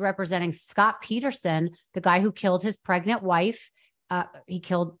who was representing Scott Peterson, the guy who killed his pregnant wife. He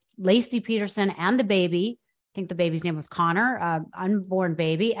killed Lacey Peterson and the baby. I think the baby's name was Connor, unborn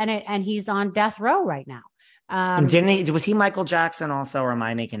baby. And he's on death row right now. And was he Michael Jackson also, or am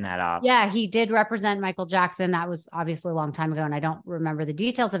I making that up? Yeah, he did represent Michael Jackson. That was obviously a long time ago, and I don't remember the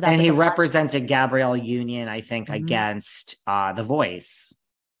details of that. And he represented Gabrielle Union, I think, against The Voice.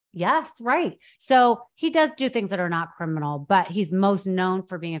 Yes, right. So he does do things that are not criminal, but he's most known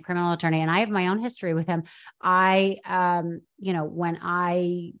for being a criminal attorney. And I have my own history with him. When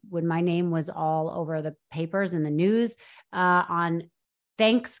my name was all over the papers and the news on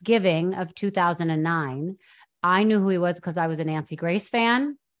Thanksgiving of 2009, I knew who he was because I was a Nancy Grace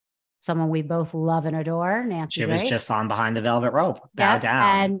fan. Someone we both love and adore, Nancy Grace. She was just on Behind the Velvet Rope. Bow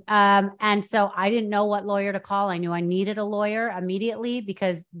down. And so I didn't know what lawyer to call. I knew I needed a lawyer immediately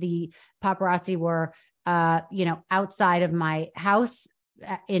because the paparazzi were, outside of my house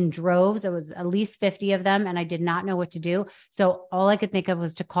in droves. It was at least 50 of them, and I did not know what to do. So all I could think of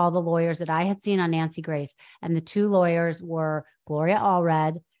was to call the lawyers that I had seen on Nancy Grace. And the two lawyers were Gloria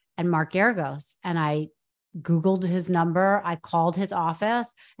Allred and Mark Garagos. And I Googled his number. I called his office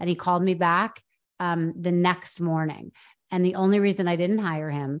and he called me back the next morning. And the only reason I didn't hire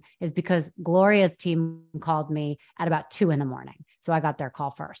him is because Gloria's team called me at about 2 a.m. So I got their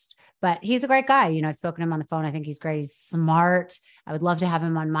call first, but he's a great guy. You know, I've spoken to him on the phone. I think he's great. He's smart. I would love to have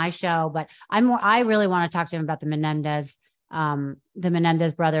him on my show, but I really want to talk to him about the Menendez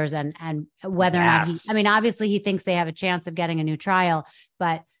brothers and whether or not obviously he thinks they have a chance of getting a new trial,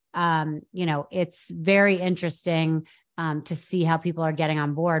 but it's very interesting to see how people are getting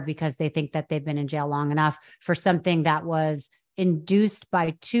on board because they think that they've been in jail long enough for something that was induced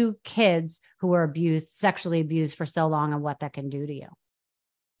by 2 kids who were sexually abused for so long, and what that can do to you.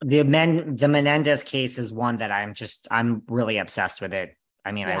 The Menendez case is one that I'm really obsessed with it.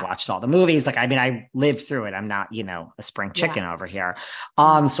 I mean, I watched all the movies. I lived through it. I'm not, a spring chicken over here.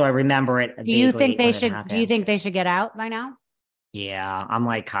 So I remember it. Do you think they should get out by now? Yeah, I'm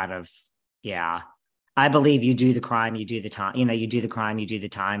I believe you do the crime, you do the time, you do the crime, you do the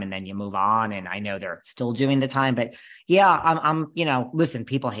time, and then you move on. And I know they're still doing the time, but I'm listen,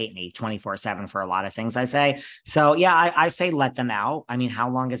 people hate me 24/7 for a lot of things I say. So I say, let them out. I mean, how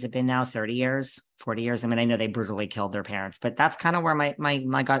long has it been now? 30 years, 40 years. I mean, I know they brutally killed their parents, but that's kind of where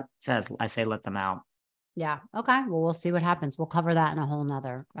my gut says, I say, let them out. Yeah. Okay. Well, we'll see what happens. We'll cover that in a whole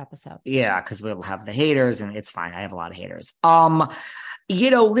nother episode. Yeah. Cause we'll have the haters and it's fine. I have a lot of haters.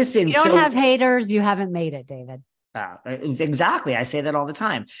 Listen, you don't have haters. You haven't made it, David. Exactly. I say that all the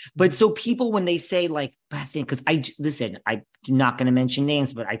time. But so people, when they say Bethenny, because I'm not going to mention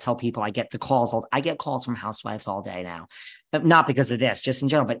names, but I tell people I get calls from housewives all day now, but not because of this, just in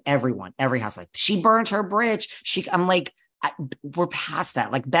general, but everyone, every housewife, she burned her bridge. We're past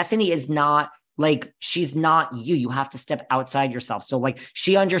that. Bethenny is not she's not you. You have to step outside yourself. So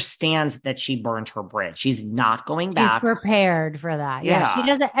she understands that she burned her bridge. She's not going back. She's prepared for that. Yeah. She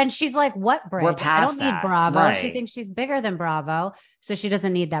doesn't. And she's like, what bridge? We're past I don't need Bravo. Right. She thinks she's bigger than Bravo. So she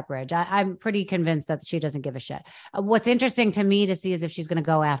doesn't need that bridge. I'm pretty convinced that she doesn't give a shit. What's interesting to me to see is if she's going to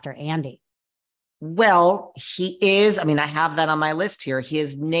go after Andy. Well, he is. I mean, I have that on my list here.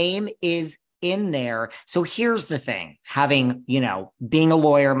 His name is in there. So here's the thing, having, being a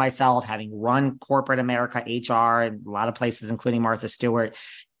lawyer myself, having run corporate America, HR, and a lot of places, including Martha Stewart,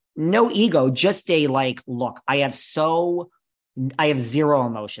 no ego, just look, I have zero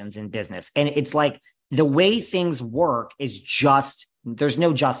emotions in business. And it's the way things work is there's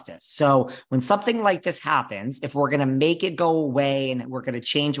no justice. So when something like this happens, if we're going to make it go away and we're going to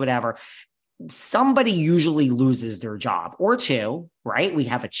change whatever, somebody usually loses their job or 2, right? We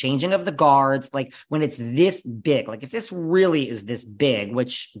have a changing of the guards. When it's this big, if this really is this big,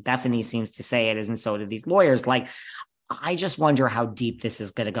 which Bethenny seems to say it is, and so do these lawyers, I just wonder how deep this is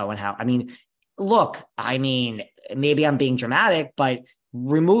going to go and how, maybe I'm being dramatic, but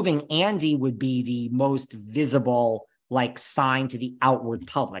removing Andy would be the most visible sign to the outward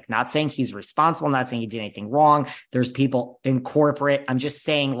public. Not saying he's responsible, not saying he did anything wrong. There's people in corporate. I'm just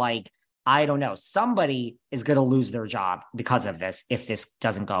saying I don't know. Somebody is going to lose their job because of this if this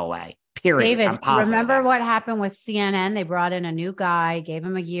doesn't go away. Period. David, remember what happened with CNN? They brought in a new guy, gave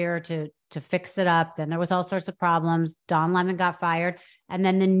him a year to fix it up. Then there was all sorts of problems. Don Lemon got fired. And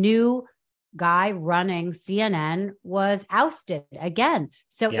then the new guy running CNN was ousted again.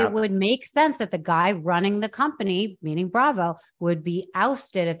 So It would make sense that the guy running the company, meaning Bravo, would be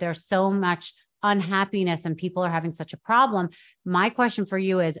ousted if there's so much unhappiness and people are having such a problem. My question for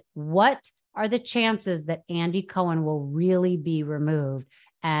you is, what are the chances that Andy Cohen will really be removed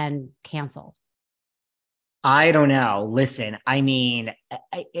and canceled? I don't know. Listen,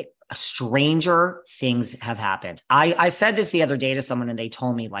 stranger things have happened. I said this the other day to someone and they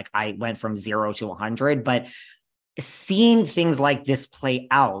told me I went from 0 to 100, but seeing things like this play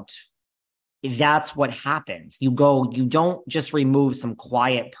out, that's what happens. You don't just remove some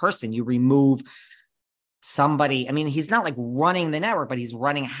quiet person. You remove somebody. I mean, he's not running the network, but he's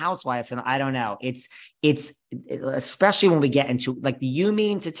running Housewives. And I don't know. It's especially when we get into you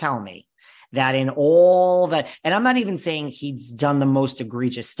mean to tell me that in all that, and I'm not even saying he's done the most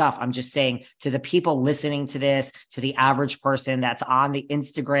egregious stuff. I'm just saying to the people listening to this, to the average person that's on the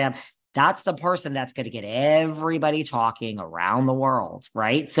Instagram, that's the person that's going to get everybody talking around the world.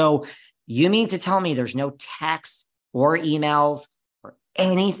 Right. So you mean to tell me there's no texts or emails or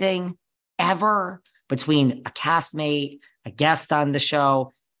anything ever between a castmate, a guest on the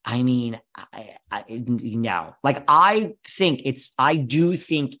show? I mean, I do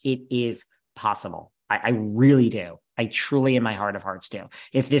think it is possible. I really do. I truly, in my heart of hearts, do.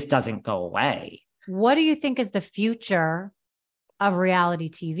 If this doesn't go away. What do you think is the future of reality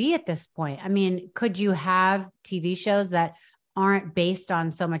TV at this point? I mean, could you have TV shows that aren't based on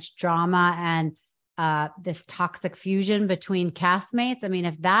so much drama and this toxic fusion between castmates? I mean,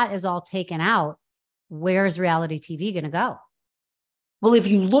 if that is all taken out, where's reality TV going to go? Well, if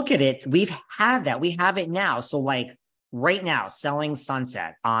you look at it, we've had that. We have it now. So like right now, Selling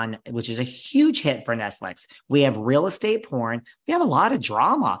Sunset which is a huge hit for Netflix. We have real estate porn. We have a lot of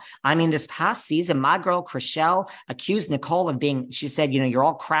drama. I mean, this past season, my girl Chriselle accused Nicole of she said, you're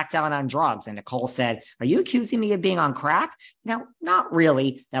all cracked out on drugs. And Nicole said, are you accusing me of being on crack? Now, not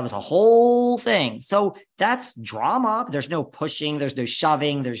really. That was a whole thing. So that's drama. There's no pushing. There's no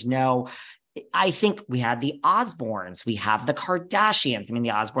shoving. I think we had the Osbournes. We have the Kardashians. I mean,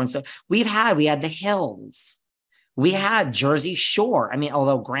 the Osbournes. So we had the Hills. We had Jersey Shore. I mean,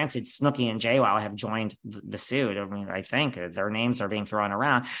 although granted, Snooki and JWoww have joined the suit. I mean, I think their names are being thrown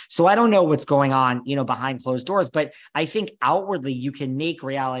around. So I don't know what's going on, behind closed doors. But I think outwardly you can make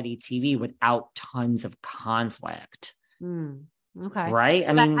reality TV without tons of conflict. Okay. Right?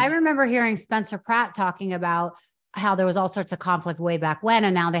 I remember hearing Spencer Pratt talking about how there was all sorts of conflict way back when,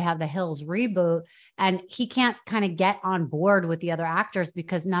 and now they have the Hills reboot, and he can't kind of get on board with the other actors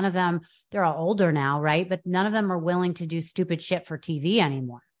because none of them, they're all older now, right? But none of them are willing to do stupid shit for TV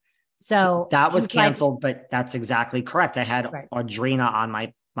anymore. So that was canceled, but that's exactly correct. I had Audrina on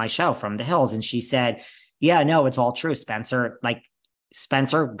my show from the Hills, and she said, yeah, no, it's all true. Spencer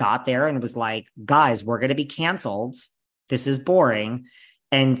got there and was like, guys, we're going to be canceled. This is boring.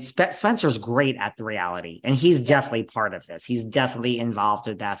 And Spencer's great at the reality, and he's definitely part of this. He's definitely involved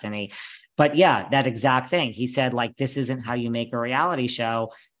with Bethenny. But yeah, that exact thing. He said, this isn't how you make a reality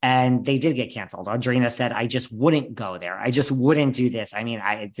show. And they did get canceled. Audrina said, I just wouldn't go there. I just wouldn't do this. I mean,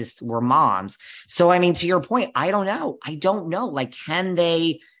 we're moms. So, I mean, to your point, I don't know. Can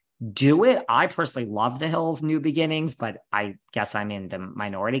they do it? I personally love the Hills New Beginnings, but I guess I'm in the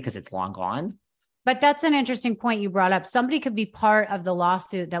minority because it's long gone. But that's an interesting point you brought up. Somebody could be part of the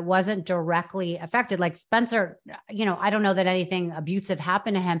lawsuit that wasn't directly affected. Like Spencer, I don't know that anything abusive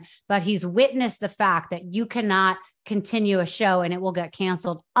happened to him, but he's witnessed the fact that you cannot continue a show and it will get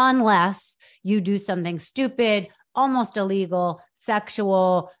canceled unless you do something stupid, almost illegal,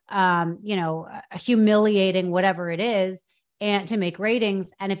 sexual, humiliating, whatever it is, and to make ratings.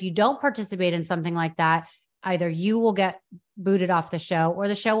 And if you don't participate in something like that, either you will get booted off the show or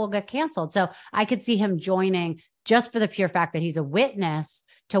the show will get canceled. So I could see him joining just for the pure fact that he's a witness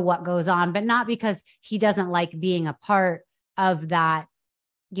to what goes on, but not because he doesn't like being a part of that,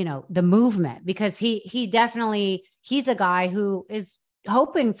 the movement, because he's a guy who is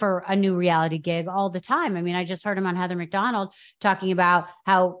hoping for a new reality gig all the time. I mean, I just heard him on Heather McDonald talking about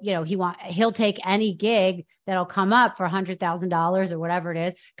how, he'll take any gig that'll come up for $100,000 or whatever it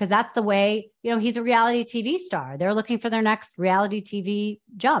is. Cause that's the way, he's a reality TV star. They're looking for their next reality TV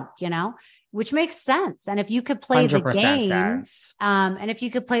jump, which makes sense. And if you could play the game, and if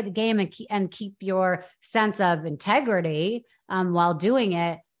you could play the game and keep your sense of integrity while doing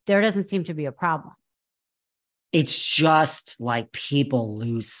it, there doesn't seem to be a problem. It's just like people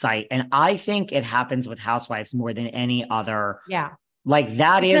lose sight. And I think it happens with Housewives more than any other. Yeah.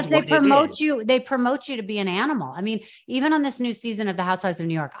 That because is what they promote you to be an animal. I mean, even on this new season of the Housewives of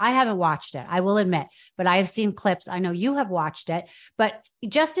New York, I haven't watched it, I will admit, but I have seen clips. I know you have watched it, but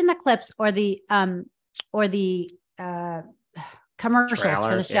just in the clips or the commercials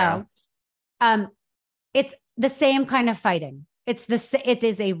for the show, it's the same kind of fighting. It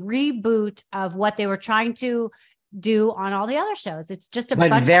is a reboot of what they were trying to do on all the other shows. It's just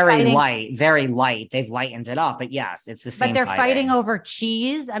very light. They've lightened it up, but yes, it's the same. But they're fighting over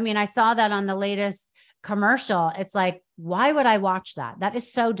cheese. I mean, I saw that on the latest commercial. It's like, why would I watch that? That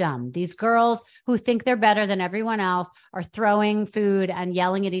is so dumb. These girls who think they're better than everyone else are throwing food and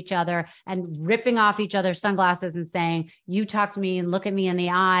yelling at each other and ripping off each other's sunglasses and saying, you talk to me and look at me in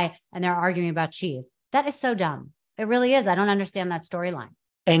the eye, and they're arguing about cheese. That is so dumb. It really is. I don't understand that storyline.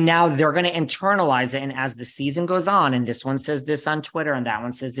 And now they're going to internalize it. And as the season goes on, and this one says this on Twitter and that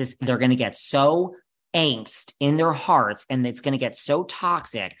one says this, they're going to get so angst in their hearts and it's going to get so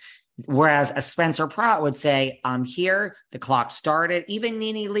toxic. Whereas a Spencer Pratt would say, I'm here, the clock started. Even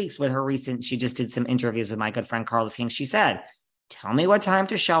Nene Leakes with her she just did some interviews with my good friend Carlos King. She said, tell me what time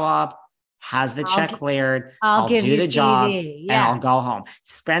to show up. Has the check cleared, I'll do the job, and I'll go home.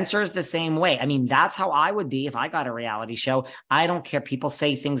 Spencer's the same way. I mean, that's how I would be if I got a reality show. I don't care. People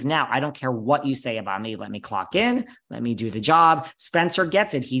say things now. I don't care what you say about me. Let me clock in. Let me do the job. Spencer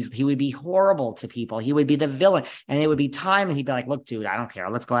gets it. He would be horrible to people. He would be the villain. And it would be time. And he'd be like, look, dude, I don't care.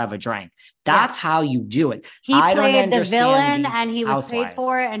 Let's go have a drink. That's how you do it. He played the villain and he was paid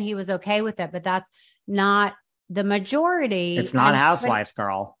for it and he was okay with it. But that's not the majority. It's not Housewives,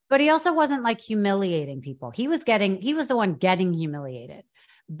 girl. But he also wasn't humiliating people. He was the one getting humiliated,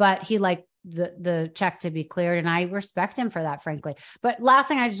 but he the check to be cleared. And I respect him for that, frankly. But last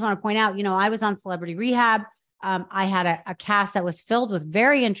thing I just want to point out, I was on Celebrity Rehab. I had a cast that was filled with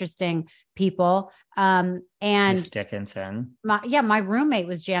very interesting people. And Miss Dickinson. My roommate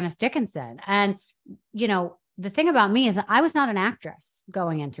was Janice Dickinson. And, the thing about me is that I was not an actress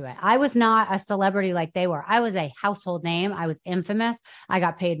going into it. I was not a celebrity like they were. I was a household name. I was infamous. I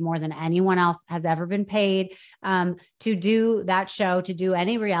got paid more than anyone else has ever been paid to do that show, to do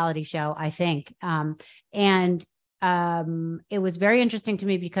any reality show, I think. It was very interesting to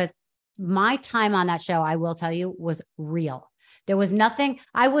me because my time on that show, I will tell you, was real. There was nothing,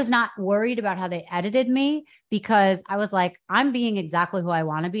 I was not worried about how they edited me because I was like, I'm being exactly who I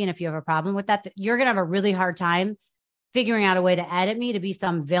want to be. And if you have a problem with that, you're going to have a really hard time figuring out a way to edit me to be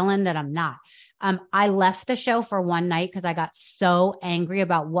some villain that I'm not. I left the show for one night because I got so angry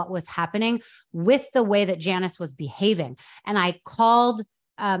about what was happening with the way that Janice was behaving. And I called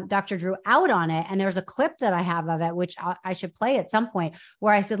Dr. Drew out on it. And there's a clip that I have of it, which I should play at some point,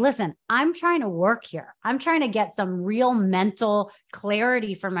 where I said, listen, I'm trying to work here. I'm trying to get some real mental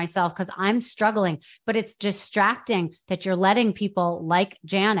clarity for myself because I'm struggling, but it's distracting that you're letting people like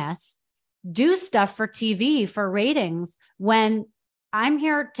Janice do stuff for TV for ratings when I'm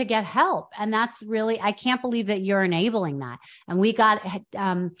here to get help. And that's really, I can't believe that you're enabling that. And we got,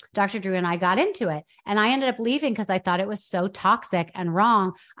 Dr. Drew and I got into it, and I ended up leaving because I thought it was so toxic and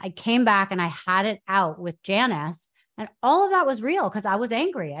wrong. I came back and I had it out with Janice, and all of that was real because I was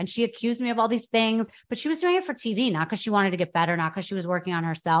angry and she accused me of all these things, but she was doing it for TV, not because she wanted to get better, not because she was working on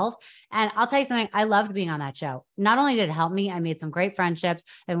herself. And I'll tell you something, I loved being on that show. Not only did it help me, I made some great friendships.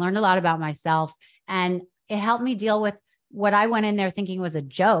 I learned a lot about myself, and it helped me deal with what I went in there thinking was a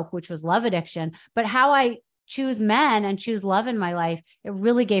joke, which was love addiction, but how I choose men and choose love in my life, it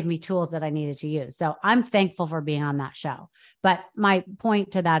really gave me tools that I needed to use. So I'm thankful for being on that show. But my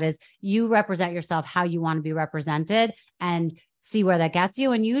point to that is you represent yourself how you want to be represented and see where that gets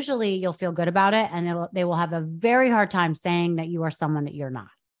you. And usually you'll feel good about it, and they will have a very hard time saying that you are someone that you're not.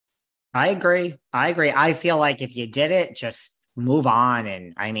 I agree. I feel like if you did it, just move on.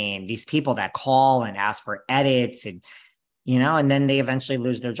 And I mean, these people that call and ask for edits and and then they eventually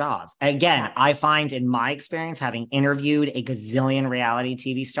lose their jobs. Again, I find in my experience, having interviewed a gazillion reality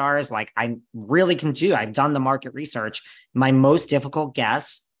TV stars, like I really can do, I've done the market research. My most difficult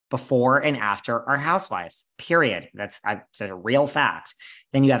guess before and after are housewives, period. That's a real fact.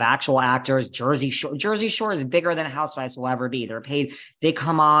 Then you have actual actors. Jersey Shore is bigger than housewives will ever be. They're paid. They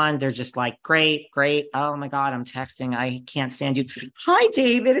come on. They're just like, great. Oh my God, I'm texting. I can't stand you. Hi,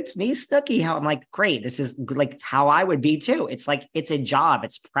 David. It's me, Snooki. I'm like, great. This is like how I would be too. It's like, it's a job.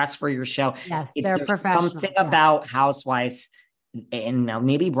 It's press for your show. Yes, they're professional. Something about housewives and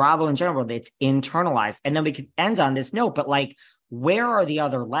maybe Bravo in general, it's internalized. And then we could end on this note, but like, where are the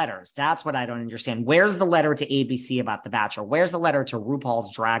other letters? That's what I don't understand. Where's the letter to ABC about The Bachelor? Where's the letter to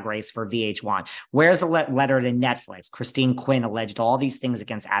RuPaul's Drag Race for VH1? Where's the letter to Netflix? Christine Quinn alleged all these things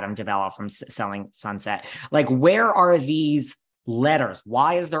against Adam DeVella from selling Sunset. Like, where are these letters?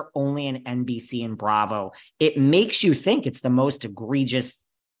 Why is there only an NBC and Bravo? It makes you think it's the most egregious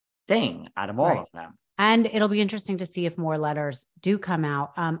thing out of all of them. And it'll be interesting to see if more letters do come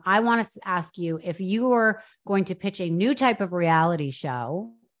out. I want to ask you, if you were going to pitch a new type of reality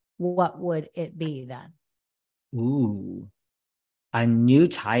show, what would it be then? Ooh, a new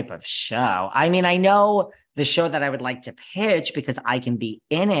type of show. I mean, I know the show that I would like to pitch because I can be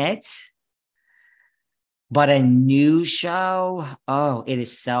in it. But a new show, oh, it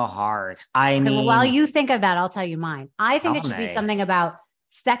is so hard. I mean, well, while you think of that, I'll tell you mine. I think it should be something about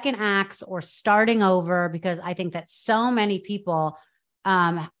second acts or starting over, because I think that so many people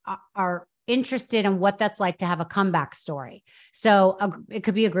are interested in what that's like to have a comeback story. So it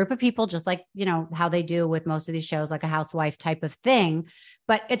could be a group of people, just like, how they do with most of these shows, like a housewife type of thing.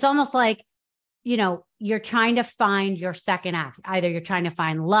 But it's almost like, you're trying to find your second act. Either you're trying to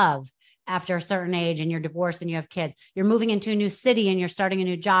find love after a certain age and you're divorced and you have kids. You're moving into a new city and you're starting a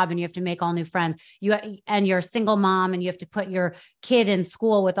new job and you have to make all new friends. And you're a single mom and you have to put your kid in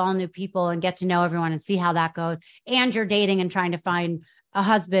school with all new people and get to know everyone and see how that goes. And you're dating and trying to find a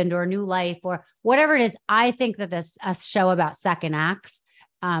husband or a new life or whatever it is. I think that a show about second acts,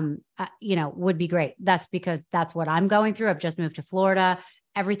 would be great. That's because that's what I'm going through. I've just moved to Florida.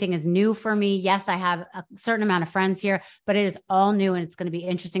 Everything is new for me. Yes, I have a certain amount of friends here, but it is all new. And it's going to be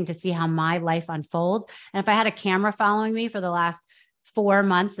interesting to see how my life unfolds. And if I had a camera following me for the last 4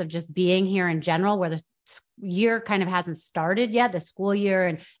 months of just being here in general, where the year kind of hasn't started yet, the school year,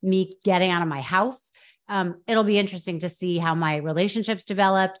 and me getting out of my house, it'll be interesting to see how my relationships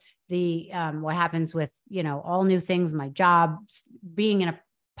developed, what happens with, all new things, my job, being in a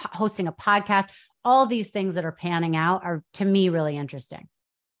hosting a podcast. All these things that are panning out are, to me, really interesting.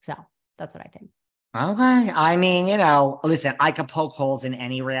 So that's what I think. Okay. I mean, listen, I could poke holes in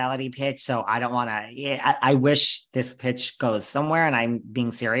any reality pitch, so I don't want to. I wish this pitch goes somewhere, and I'm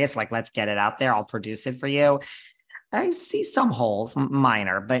being serious. Like, let's get it out there. I'll produce it for you. I see some holes,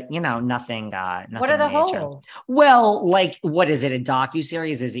 minor, but nothing. What are the major. holes? Well, like, what is it? A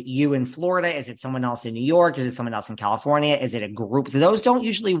docuseries? Is it you in Florida? Is it someone else in New York? Is it someone else in California? Is it a group? Those don't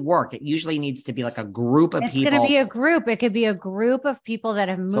usually work. It usually needs to be like a group of people. It's going to be a group. It could be a group of people that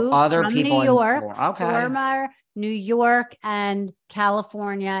have moved from New York, former New York and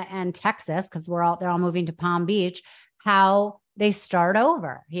California and Texas, because they're all moving to Palm Beach. How they start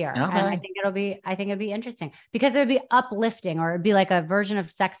over here. Okay. And I think it'd be interesting because it would be uplifting, or it'd be like a version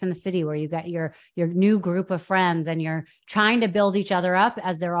of Sex and the City where you got your new group of friends and you're trying to build each other up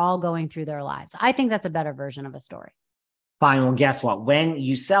as they're all going through their lives. I think that's a better version of a story. Fine. Well, guess what? When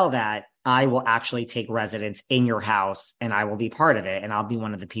you sell that, I will actually take residence in your house and I will be part of it. And I'll be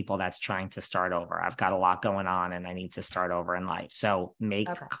one of the people that's trying to start over. I've got a lot going on and I need to start over in life. So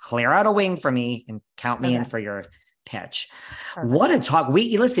clear out a wing for me and count me in for your pitch. Perfect. What a talk.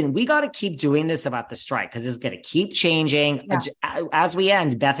 We got to keep doing this about the strike because it's going to keep changing. Yeah. As we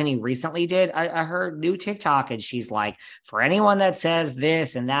end, Bethenny recently did her new TikTok, and she's like, for anyone that says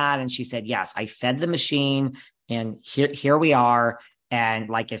this and that, and she said, yes, I fed the machine and here we are. And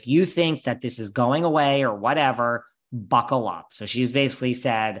like, if you think that this is going away or whatever, buckle up. So she's basically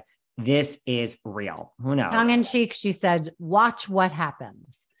said, this is real. Who knows? Tongue in cheek, she said, watch what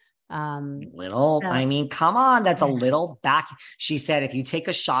happens. I mean, come on. That's a little back. She said, if you take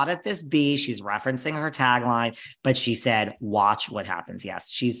a shot at this bee, she's referencing her tagline, but she said, watch what happens. Yes.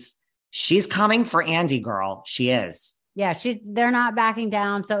 She's coming for Andy, girl. She is. Yeah. They're not backing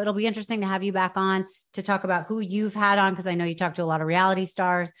down. So it'll be interesting to have you back on to talk about who you've had on. Cause I know you talked to a lot of reality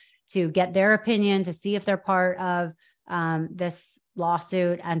stars to get their opinion, to see if they're part of this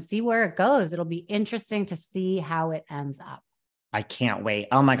lawsuit and see where it goes. It'll be interesting to see how it ends up. I can't wait.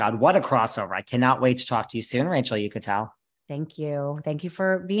 Oh my God, what a crossover. I cannot wait to talk to you soon, Rachel UCHITEL. Thank you. Thank you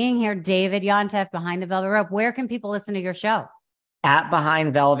for being here. David Yontef, Behind the Velvet Rope. Where can people listen to your show? At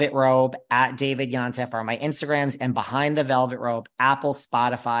Behind Velvet Rope, at David Yontef are my Instagrams, and Behind the Velvet Rope, Apple,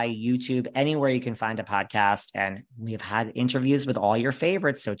 Spotify, YouTube, anywhere you can find a podcast. And we've had interviews with all your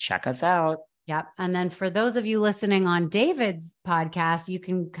favorites, so check us out. Yep. And then for those of you listening on David's podcast, you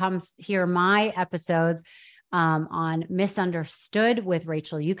can come hear my episodes on Misunderstood with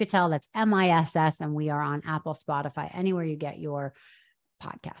Rachel UCHITEL. That's MISS. And we are on Apple, Spotify, anywhere you get your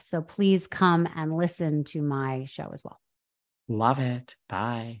podcast. So please come and listen to my show as well. Love it.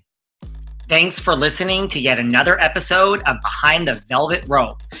 Bye. Thanks for listening to yet another episode of Behind the Velvet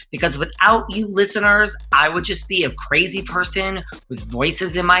Rope. Because without you listeners, I would just be a crazy person with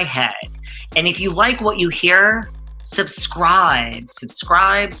voices in my head. And if you like what you hear, subscribe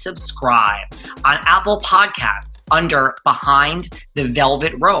on Apple Podcasts under Behind the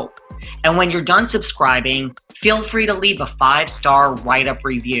Velvet Rope. And when you're done subscribing, feel free to leave a 5-star write-up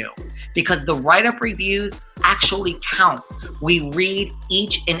review, because the write-up reviews actually count. We read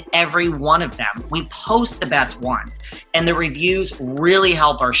each and every one of them. We post the best ones, and the reviews really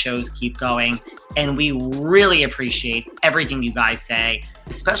help our shows keep going. And we really appreciate everything you guys say,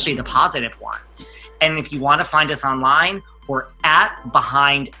 especially the positive ones. And if you want to find us online, we're at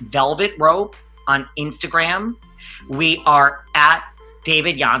Behind Velvet Rope on Instagram. We are at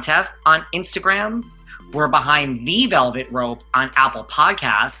David Yontef on Instagram. We're Behind the Velvet Rope on Apple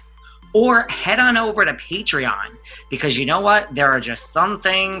Podcasts. Or head on over to Patreon, because you know what? There are just some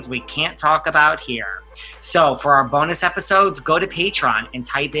things we can't talk about here. So for our bonus episodes, go to Patreon and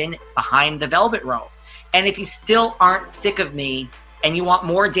type in Behind the Velvet Rope. And if you still aren't sick of me and you want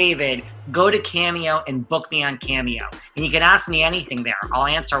more David, go to Cameo and book me on Cameo. And you can ask me anything there. I'll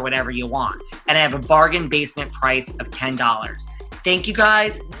answer whatever you want. And I have a bargain basement price of $10. Thank you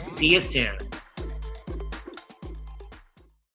guys. See you soon.